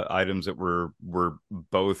Um, items that were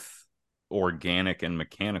both organic and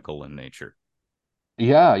mechanical in nature.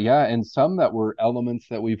 yeah, yeah, and some that were elements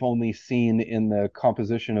that we've only seen in the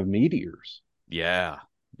composition of meteors. Yeah,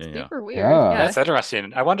 yeah. Super weird. Yeah. Yeah. That's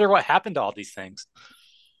interesting. I wonder what happened to all these things.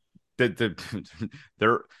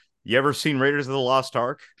 They're you ever seen Raiders of the Lost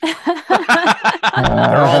Ark? They're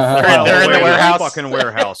all Uh, filed They're in the away in warehouse. fucking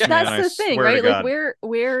warehouse, man. That's I the thing, swear to right? Like God.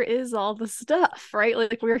 where is all the stuff, right?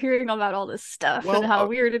 Like we're hearing about all this stuff and Well, how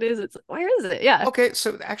weird it is. It's like, where is it? Yeah. okay,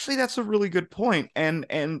 so actually that's a really good point, and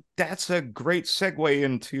that's a great segue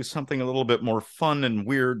into something a little bit more fun and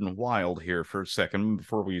weird and wild here for a second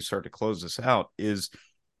before we start to close this out. Is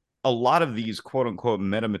a lot of these quote unquote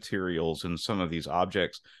metamaterials and some of these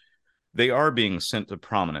objects, they are being sent to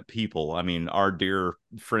prominent people. I mean, our dear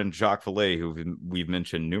friend Jacques Vallée, who we've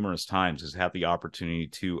mentioned numerous times, has had the opportunity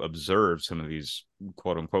to observe some of these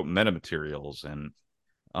quote unquote metamaterials, and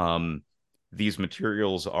um, these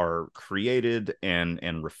materials are created and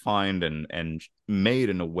refined and made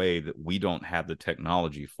in a way that we don't have the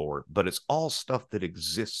technology for. But it's all stuff that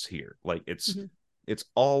exists here. Like Mhm. it's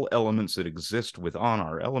all elements that exist within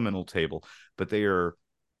our elemental table, but they are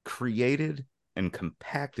created and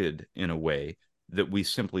compacted in a way that we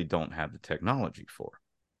simply don't have the technology for.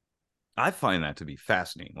 I find that to be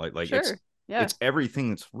fascinating. Like Sure. Yeah. it's everything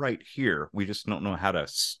that's right here. We just don't know how to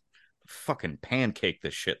fucking pancake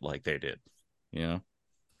this shit like they did. You know?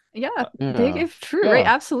 Yeah. Big yeah. if true, right?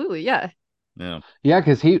 Yeah. Absolutely. Yeah. Yeah. Yeah,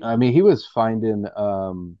 because I mean, he was finding,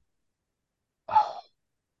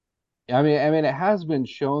 I mean, it has been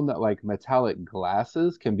shown that like metallic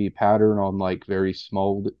glasses can be patterned on like very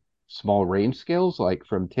small range scales, like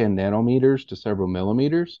from 10 nanometers to several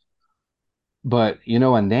millimeters. But a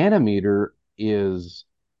nanometer is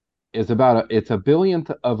it's a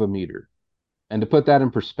billionth of a meter. And to put that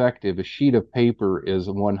in perspective, a sheet of paper is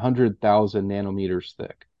 100,000 nanometers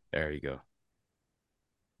thick. There you go.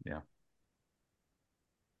 Yeah. All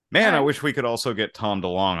Man, I right. wish we could also get Tom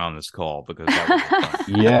DeLonge on this call because that would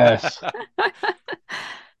be fun. Yes.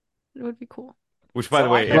 It would be cool. Which, by So the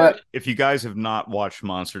I way, hear, if you guys have not watched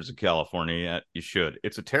Monsters of California yet, you should.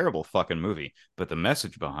 It's a terrible fucking movie, but the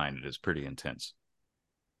message behind it is pretty intense.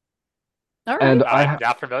 All right. And I'm I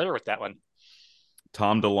not familiar with that one.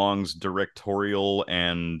 Tom DeLonge's directorial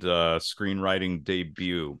and screenwriting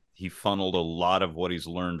debut, he funneled a lot of what he's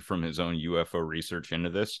learned from his own UFO research into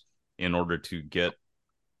this in order to get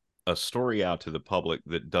a story out to the public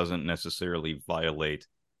that doesn't necessarily violate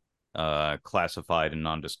classified and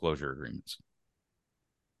non-disclosure agreements.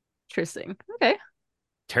 Interesting. Okay.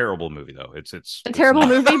 Terrible movie though. It's A terrible not.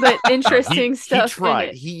 movie, but interesting he stuff in tried.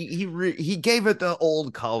 it. He gave it the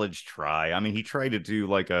old college try. I mean, he tried to do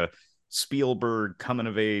like a Spielberg coming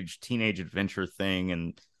of age teenage adventure thing,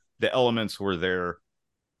 and the elements were there.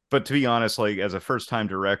 But to be honest, like as a first time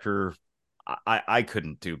director, I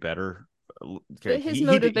couldn't do better. Okay, But his he did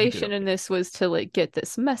motivation in okay. this was to like get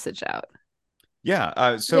this message out. Yeah.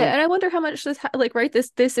 Yeah, So and I wonder how much this like right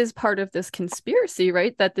this is part of this conspiracy,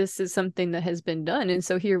 right? That this is something that has been done, and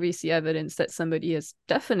so here we see evidence that somebody has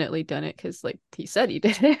definitely done it because like he said he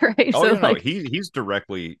did it, right? oh So no, like he's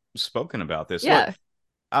directly spoken about this. Look, yeah,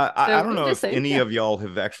 I so don't I'm know just if saying, any yeah, of y'all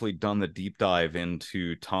have actually done the deep dive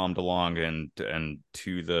into Tom DeLonge and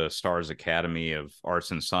to the Stars Academy of Arts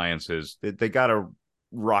and Sciences. They got a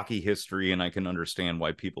rocky history, and I can understand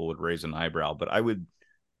why people would raise an eyebrow. But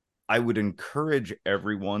I would encourage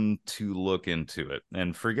everyone to look into it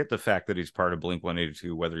and forget the fact that he's part of Blink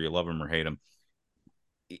 182, whether you love him or hate him.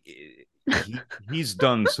 he's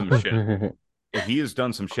done some shit. He has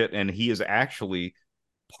done some shit, and he is actually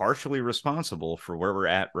partially responsible for where we're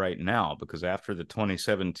at right now, because after the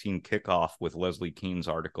 2017 kickoff with Leslie Kean's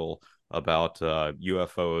article about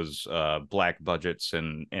UFOs, black budgets,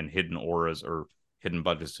 and hidden auras, or hidden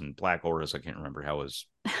budgets and black auras, I can't remember how it was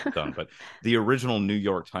done, but the original New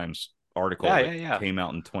York Times article Yeah, that yeah, yeah. came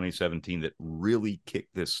out in 2017 that really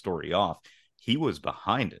kicked this story off, he was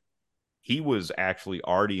behind it. He was actually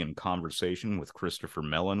already in conversation with Christopher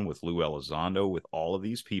Mellon, with Lou Elizondo, with all of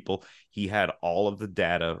these people. He had all of the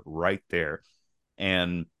data right there.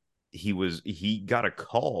 And he got a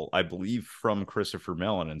call, I believe, from Christopher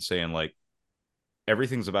Mellon and saying, like,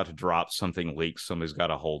 everything's about to drop, something leaks, somebody's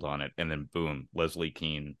got a hold on it. And then boom, Leslie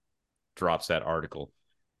Kean drops that article.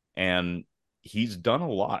 And he's done a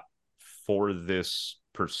lot for this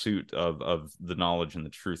pursuit of the knowledge and the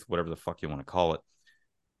truth, whatever the fuck you want to call it.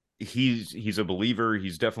 He's a believer.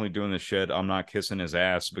 He's definitely doing this shit. I'm not kissing his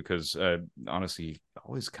ass, because honestly, he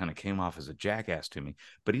always kind of came off as a jackass to me.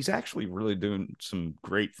 But he's actually really doing some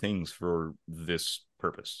great things for this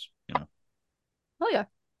purpose, you know. Oh yeah.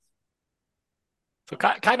 So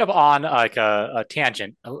kind of on like a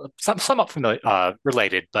tangent, somewhat familiar,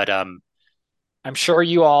 related, but I'm sure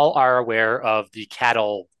you all are aware of the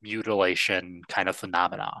cattle mutilation kind of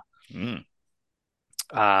phenomena. Mm.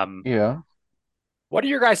 Um, Yeah. what are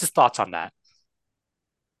your guys' thoughts on that?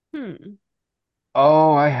 Hmm.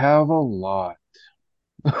 Oh, I have a lot.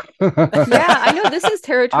 Yeah, I know this is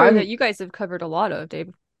territory that I'm you guys have covered a lot of,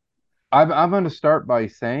 Dave. I'm going to start by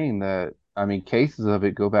saying that, I mean, cases of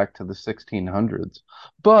it go back to the 1600s,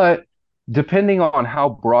 but depending on how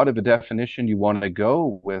broad of a definition you want to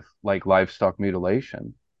go with, like, livestock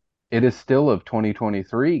mutilation, it is still of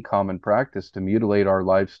 2023 common practice to mutilate our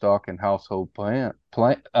livestock and household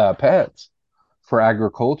pets for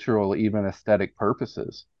agricultural, even aesthetic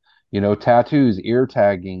purposes. You know, tattoos, ear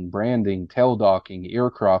tagging, branding, tail docking, ear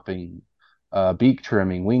cropping, beak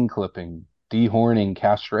trimming, wing clipping, dehorning,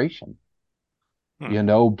 castration. Hmm. You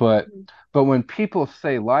know, but when people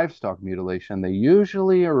say livestock mutilation, they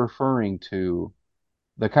usually are referring to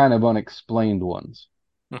the kind of unexplained ones.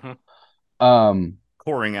 Mm-hmm. Um,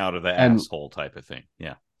 Pouring out of the and asshole type of thing.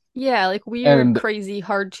 Yeah. Yeah, like weird, and crazy,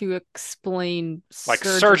 hard to explain Like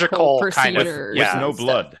surgical surgical kind of, With procedures yeah. no and stuff.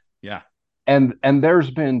 blood. Yeah. and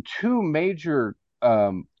there's been two major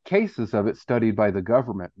cases of it studied by the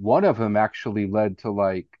government. One of them actually led to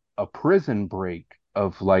like a prison break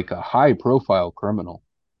of like a high profile criminal.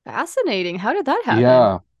 Fascinating. How did that happen?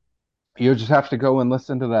 Yeah, you just have to go and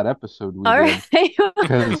listen to that episode we All right.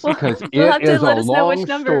 did, Well, because you'll it have to is a let us know which long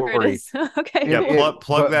number it story. is. Okay, Yeah, cool.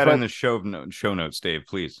 plug that in But the show notes, Dave,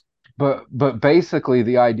 please. but basically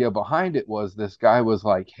the idea behind it was this guy was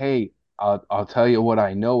like, hey, I'll tell you what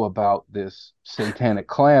I know about this satanic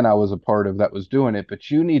clan I was a part of that was doing it,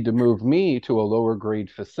 but you need to move me to a lower grade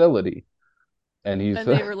facility. And he's And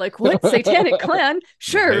they were like, "What? Satanic clan? Well,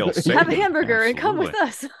 Sure. hail Have a Satan. hamburger and come with Absolutely.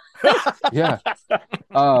 us." yeah.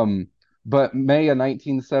 But May of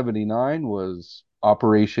 1979 was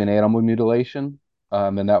Operation Animal Mutilation.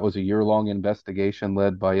 And that was a year-long investigation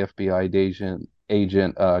led by FBI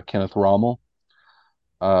agent Kenneth Rommel.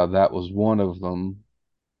 That was one of them.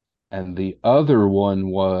 And the other one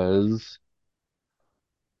was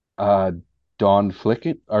uh, Donald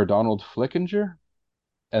Flickinger.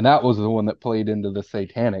 And that was the one that played into the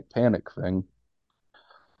satanic panic thing.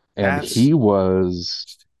 And That's he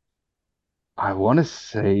was, I want to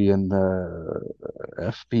say, in the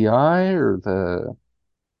FBI or the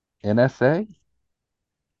NSA.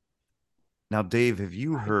 now, Dave,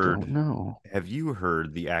 I don't know. have you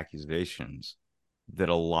heard the accusations that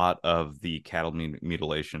a lot of the cattle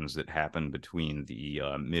mutilations that happened between the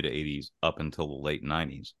mid 80s up until the late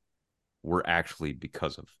 90s were actually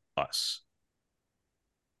because of us?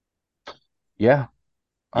 Yeah,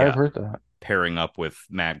 I've Yeah, heard that. pairing up with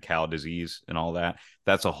mad cow disease and all that.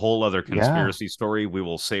 That's a whole other Yeah. conspiracy story. We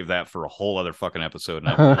will save that for a whole other fucking episode, and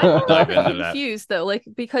I'd I'm love to a little dive bit into that. confused though, like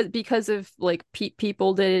because of like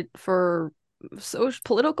people did it for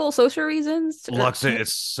political, social reasons. Or Luxa,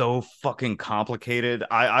 it's so fucking complicated.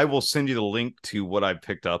 I will send you the link to what I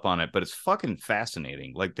picked up on it, but it's fucking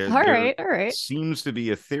fascinating. Like all there right, all right. seems to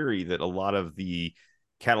be a theory that a lot of the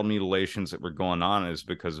cattle mutilations that were going on is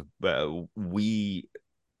because we,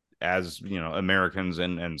 as you know, Americans,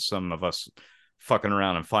 and some of us fucking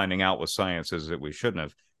around and finding out with sciences that we shouldn't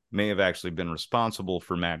have, may have actually been responsible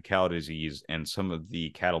for mad cow disease and some of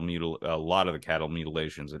the a lot of the cattle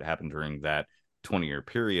mutilations that happened during that 20-year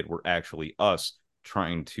period were actually us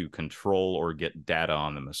trying to control or get data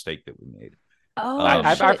on the mistake that we made. Oh I've Um,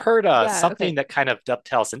 I've shit. heard Yeah, something okay. that kind of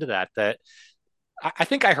dovetails into that I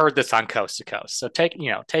think I heard this on Coast to Coast, so take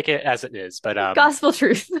it as it is. But Gospel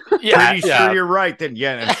truth. yeah, Pretty sure yeah. you're right. Then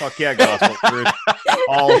yeah, and fuck yeah, gospel truth.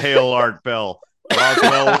 All hail Art Bell.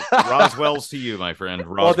 Roswell's to you, my friend.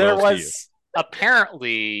 Well, there Roswell's to you. was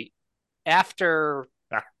apparently after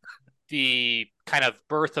the kind of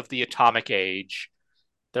birth of the atomic age,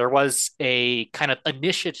 there was a kind of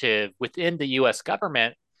initiative within the US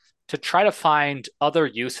government to try to find other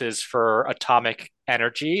uses for atomic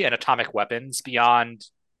energy and atomic weapons beyond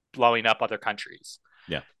blowing up other countries.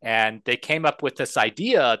 Yeah. And they came up with this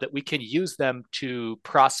idea that we can use them to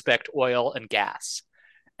prospect oil and gas.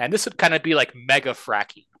 And this would kind of be like mega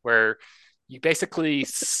fracking, where you basically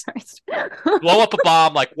blow up a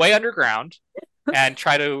bomb like way underground and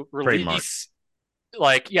try to release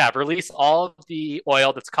release all of the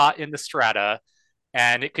oil that's caught in the strata,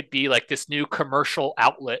 and it could be like this new commercial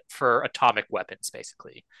outlet for atomic weapons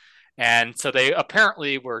basically. And so they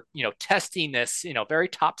apparently were testing this, very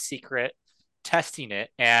top secret, testing it,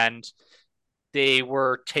 and they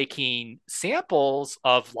were taking samples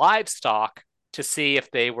of livestock to see if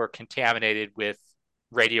they were contaminated with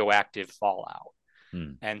radioactive fallout.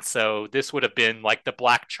 And so this would have been like the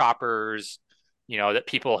black choppers, that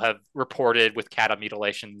people have reported with cattle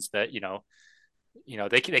mutilations that,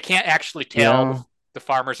 they can't actually tell the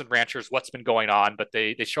farmers and ranchers what's been going on, but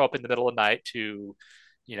they show up in the middle of the night to,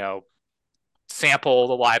 sample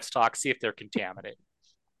the livestock, see if they're contaminated.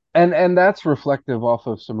 And that's reflective off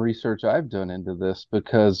of some research I've done into this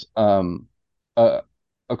because uh,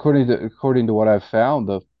 according to what I've found,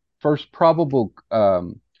 the first probable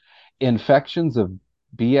infections of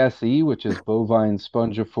BSE, which is bovine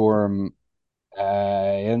spongiform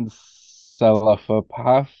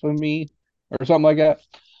encephalopathy or something like that,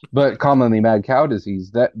 but commonly mad cow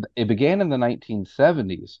disease, that it began in the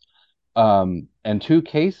 1970s. And two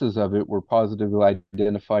cases of it were positively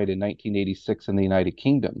identified in 1986 in the United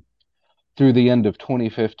Kingdom. Through the end of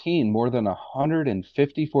 2015, more than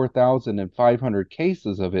 154,500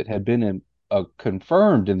 cases of it had been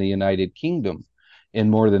confirmed in the United Kingdom in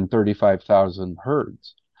more than 35,000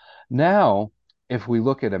 herds. Now, if we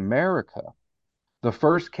look at America, the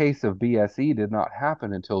first case of BSE did not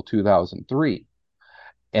happen until 2003,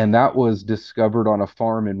 and that was discovered on a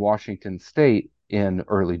farm in Washington State in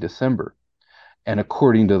early December. And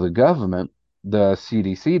according to the government, the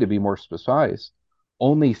CDC to be more precise,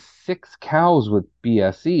 only 6 cows with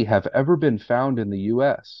BSE have ever been found in the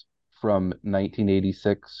US from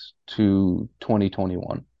 1986 to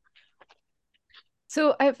 2021.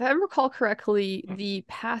 So, if I recall correctly, the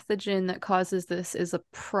pathogen that causes this is a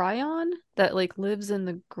prion that like lives in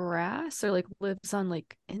the grass or like lives on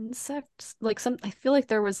like insects. I feel like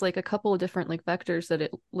there was like a couple of different like vectors that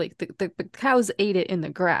it like the cows ate it in the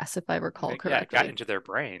grass, if I recall correctly. Yeah, it got into their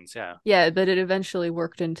brains. Yeah. Yeah, but it eventually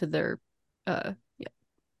worked into their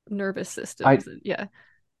nervous systems. Yeah.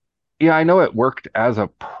 Yeah, I know it worked as a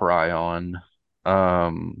prion.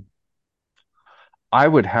 I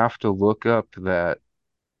would have to look up I'm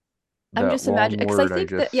just long imagining because I word think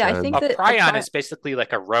just that I said. think A that prion is basically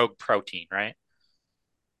like a rogue protein, right?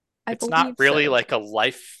 I It's not believe really so. like a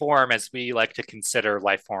life form as we like to consider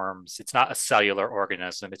life forms. It's not a cellular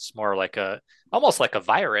organism. It's more like almost like a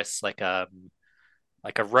virus, like a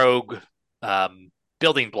rogue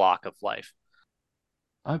building block of life.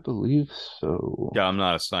 I believe so. Yeah, I'm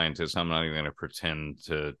not a scientist. I'm not even going to pretend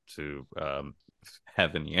to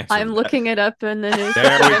have any answer. I'm looking it up and then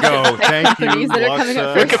there we go. Thank you, that are coming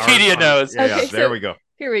up first. Wikipedia knows. Yeah, Okay, there so we go.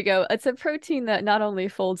 Here we go. It's a protein that not only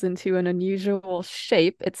folds into an unusual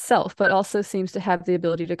shape itself, but also seems to have the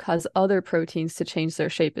ability to cause other proteins to change their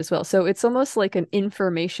shape as well. So it's almost like an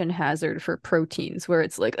information hazard for proteins, where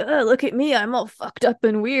it's like, oh, look at me, I'm all fucked up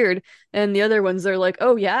and weird. And the other ones are like,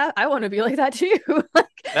 oh, yeah, I want to be like that too.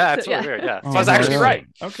 That's really weird. Yeah. So I was actually right.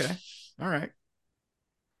 Okay. All right.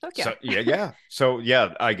 Okay. So, yeah. So,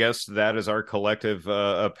 I guess that is our collective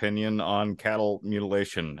opinion on cattle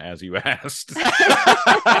mutilation, as you asked,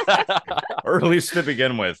 or at least to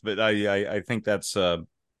begin with. But I think that's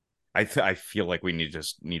I feel like we need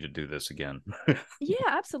to do this again. Yeah,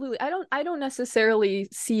 absolutely. I don't necessarily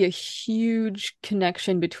see a huge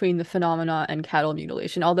connection between the phenomena and cattle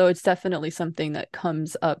mutilation, although it's definitely something that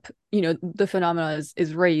comes up. The phenomena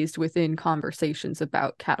is raised within conversations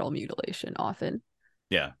about cattle mutilation often.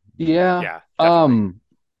 Yeah. Yeah. Definitely.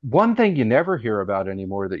 One thing you never hear about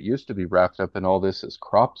anymore that used to be wrapped up in all this is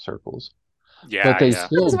crop circles. Yeah, But they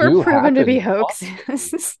still Those were do proven to be happen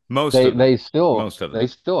hoaxes. Most of them. Most of them. They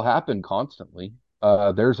still happen constantly.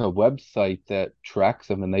 There's a website that tracks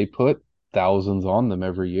them and they put thousands on them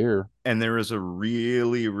every year. And there is a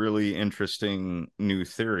really, really interesting new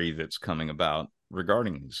theory that's coming about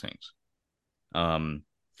regarding these things.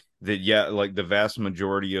 That yeah, like the vast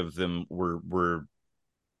majority of them were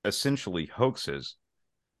essentially hoaxes.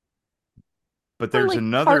 But Or there's like art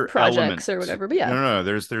another element projects or to, whatever. But yeah. no,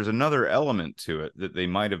 there's another element to it that they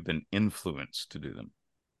might have been influenced to do them.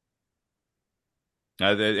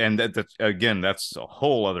 And that's again, that's a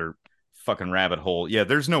whole other fucking rabbit hole. Yeah,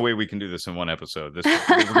 there's no way we can do this in one episode. This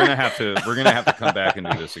we're gonna have to come back and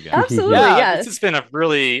do this again. Absolutely, Yeah, this yeah. has been a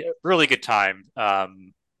really, really good time.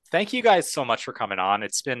 Thank you guys so much for coming on.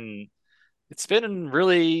 It's been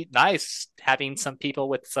really nice having some people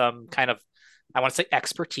with some kind of, I want to say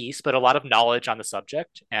expertise, but a lot of knowledge on the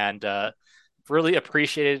subject, and really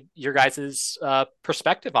appreciated your guys'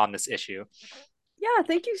 perspective on this issue. Yeah,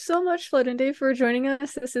 thank you so much, Flood and Dave, for joining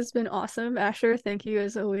us. This has been awesome. Asher, thank you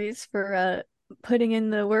as always for putting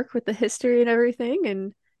in the work with the history and everything.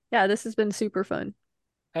 And yeah, this has been super fun.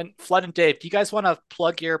 And Flood and Dave, do you guys want to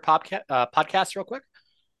plug your podcast real quick?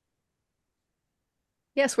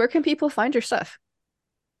 Yes, where can people find your stuff?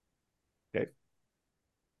 Okay.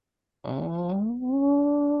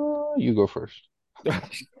 You go first. All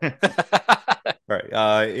right.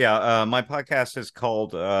 My podcast is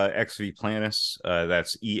called XV Planis.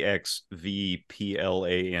 That's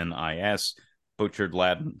EXVPLANIS. Butchered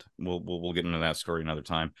Latin. We'll get into that story another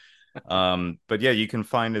time. But yeah, you can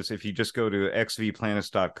find us if you just go to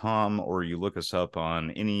xvplanis.com or you look us up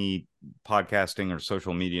on any podcasting or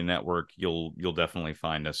social media network, you'll definitely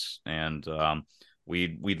find us. And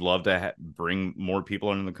we'd love to bring more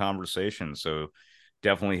people into the conversation. So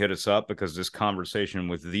definitely hit us up, because this conversation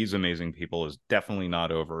with these amazing people is definitely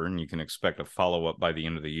not over, and you can expect a follow-up by the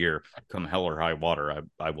end of the year. Come hell or high water,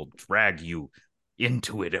 I will drag you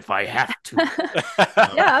into it if I have to.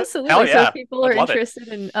 Yeah, absolutely. Hell So yeah, if people I'd are love it. interested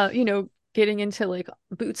in getting into like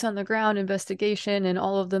boots on the ground investigation and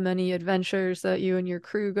all of the many adventures that you and your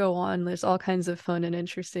crew go on, there's all kinds of fun and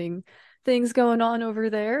interesting things going on over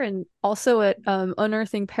there. And also at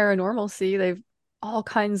Unearthing Paranormalcy, they've all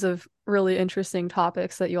kinds of really interesting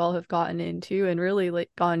topics that you all have gotten into and really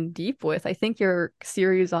like gone deep with. I think your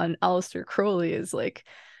series on Aleister Crowley is like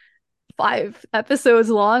 5 episodes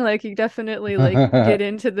long. Like you definitely like get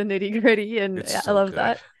into the nitty gritty, and It's I so love good.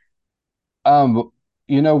 that. Um,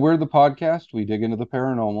 we're the podcast. We dig into the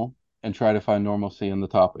paranormal and try to find normalcy in the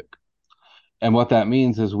topic. And what that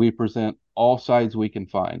means is we present all sides we can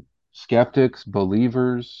find. Skeptics,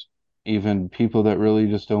 believers, even people that really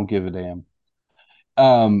just don't give a damn.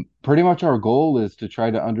 Pretty much our goal is to try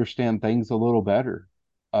to understand things a little better.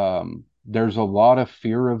 There's a lot of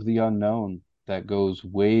fear of the unknown that goes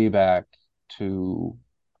way back to,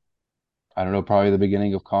 I don't know, probably the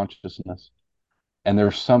beginning of consciousness. And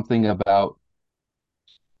there's something about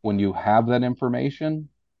when you have that information,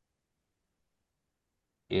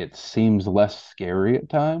 it seems less scary at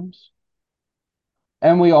times.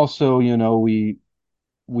 And we also, we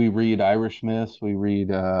read Irish myths, we read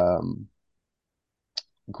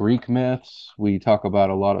Greek myths, we talk about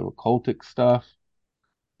a lot of occultic stuff,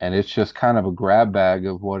 and it's just kind of a grab bag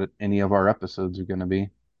of what any of our episodes are going to be.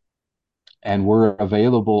 And we're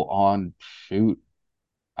available on, shoot,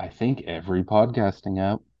 I think every podcasting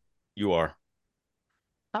app. You are.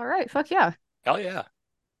 All right, fuck yeah. Hell yeah.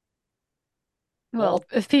 Well, Well,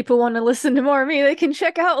 if people want to listen to more of me, they can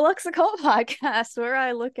check out Lux Occult Podcast, where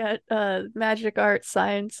I look at magic, art,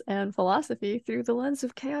 science, and philosophy through the lens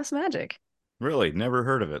of chaos magic. Really, never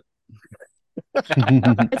heard of it.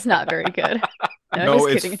 It's not very good. No, No, just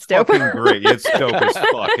it's kidding. It's dope. fucking great. It's dope as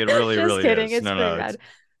fuck. It really, Just really kidding. is. It's No, pretty no, it's rad.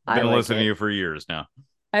 I been like listening to it. you for years now.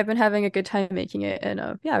 I've been having a good time making it, and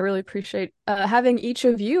yeah, I really appreciate having each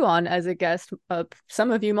of you on as a guest.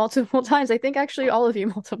 Some of you multiple times. I think actually all of you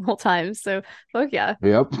multiple times. So fuck yeah.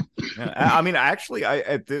 Yep. Yeah, I mean, actually, I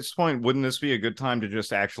at this point, wouldn't this be a good time to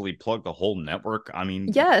just actually plug the whole network? I mean,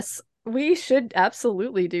 Yes, we should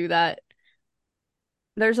absolutely do that.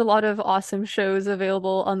 There's a lot of awesome shows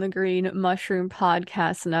available on the Green Mushroom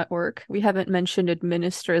Podcast Network. We haven't mentioned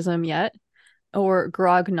Administrism yet, or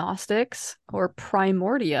Grognostics, or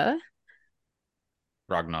Primordia.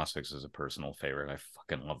 Prognostics is a personal favorite. I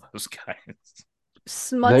fucking love those guys. They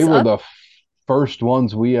Smuts were Up. the first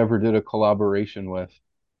ones we ever did a collaboration with.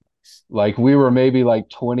 Like we were maybe like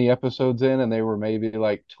 20 episodes in and they were maybe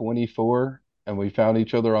like 24, and we found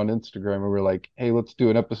each other on Instagram and we were like, "Hey, let's do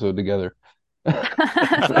an episode together."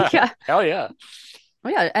 Fuck yeah. hell yeah. Oh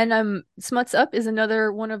yeah, and Smuts Up is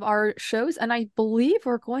another one of our shows, and I believe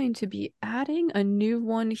we're going to be adding a new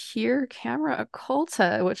one here, Camera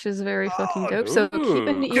Occulta, which is very fucking dope. So keep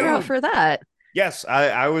an Ooh, ear out cool. for that. Yes,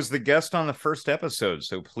 I was the guest on the first episode,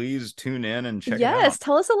 so please tune in and check it out. Yes,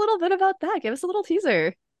 tell us a little bit about that. Give us a little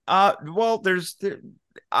teaser. Well,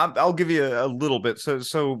 I'll give you a little bit.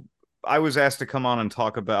 So I was asked to come on and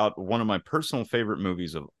talk about one of my personal favorite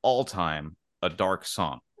movies of all time, A Dark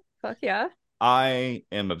Song. Fuck yeah. I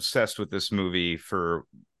am obsessed with this movie for,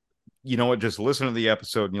 you know what, just listen to the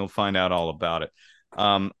episode and you'll find out all about it.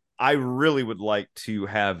 I really would like to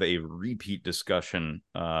have a repeat discussion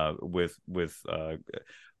with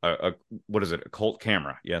what is it, a cult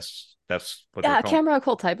camera? Yes, that's what they're called. Camera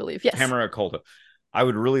occult, I believe. Yes, camera occult. I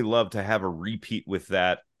would really love to have a repeat with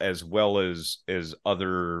that, as well as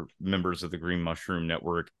other members of the Green Mushroom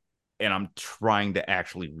Network. And I'm trying to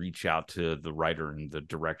actually reach out to the writer and the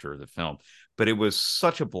director of the film. But it was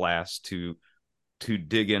such a blast to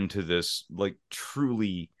dig into this, like,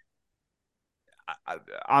 truly.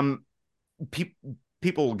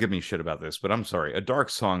 People will give me shit about this, but I'm sorry. A Dark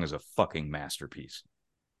Song is a fucking masterpiece.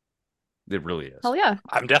 It really is. Hell yeah.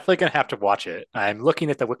 I'm definitely going to have to watch it. I'm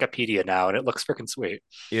looking at the Wikipedia now, and it looks freaking sweet.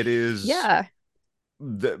 It is. Yeah.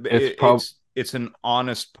 It's an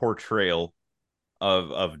honest portrayal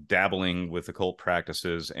of dabbling with occult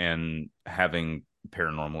practices and having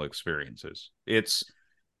paranormal experiences.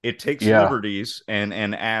 It takes liberties,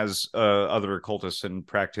 and as other occultists and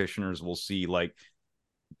practitioners will see, like,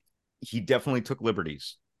 he definitely took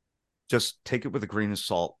liberties. Just take it with a grain of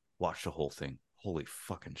salt. Watch the whole thing. Holy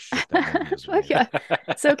fucking shit, that movie is amazing. Yeah.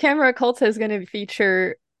 So Camera Occult is going to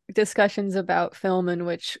feature discussions about film in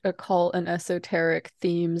which occult and esoteric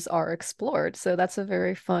themes are explored. So that's a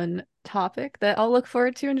very fun topic that I'll look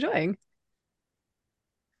forward to enjoying.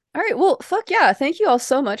 All right. Well, fuck yeah. Thank you all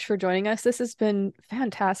so much for joining us. This has been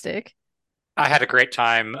fantastic. I had a great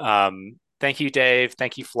time. Thank you, Dave.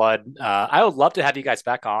 Thank you, Flood. I would love to have you guys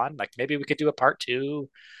back on. Like, maybe we could do a part 2,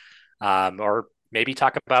 or maybe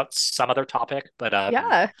talk about some other topic. But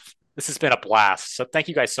yeah, this has been a blast. So thank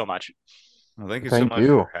you guys so much. Well, thank you so much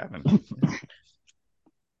for having me.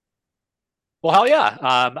 Well, hell yeah.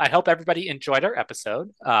 I hope everybody enjoyed our episode.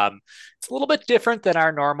 It's a little bit different than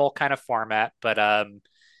our normal kind of format, but I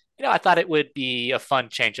thought it would be a fun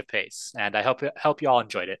change of pace, and I hope you all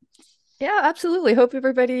enjoyed it. Yeah, absolutely. Hope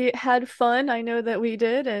everybody had fun. I know that we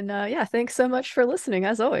did. And yeah, thanks so much for listening,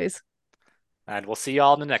 as always. And we'll see you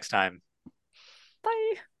all in the next time.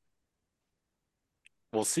 Bye.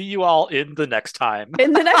 We'll see you all in the next time.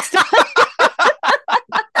 In the next time.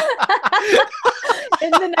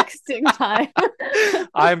 In the next time.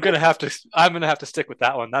 I'm gonna have to stick with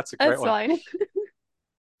that one. That's a great one. That's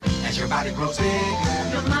fine. As your body grows bigger,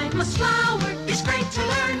 your mind must flower. It's great to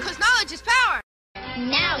learn, 'cause knowledge is power.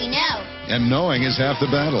 Now we know. And knowing is half the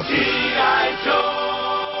battle.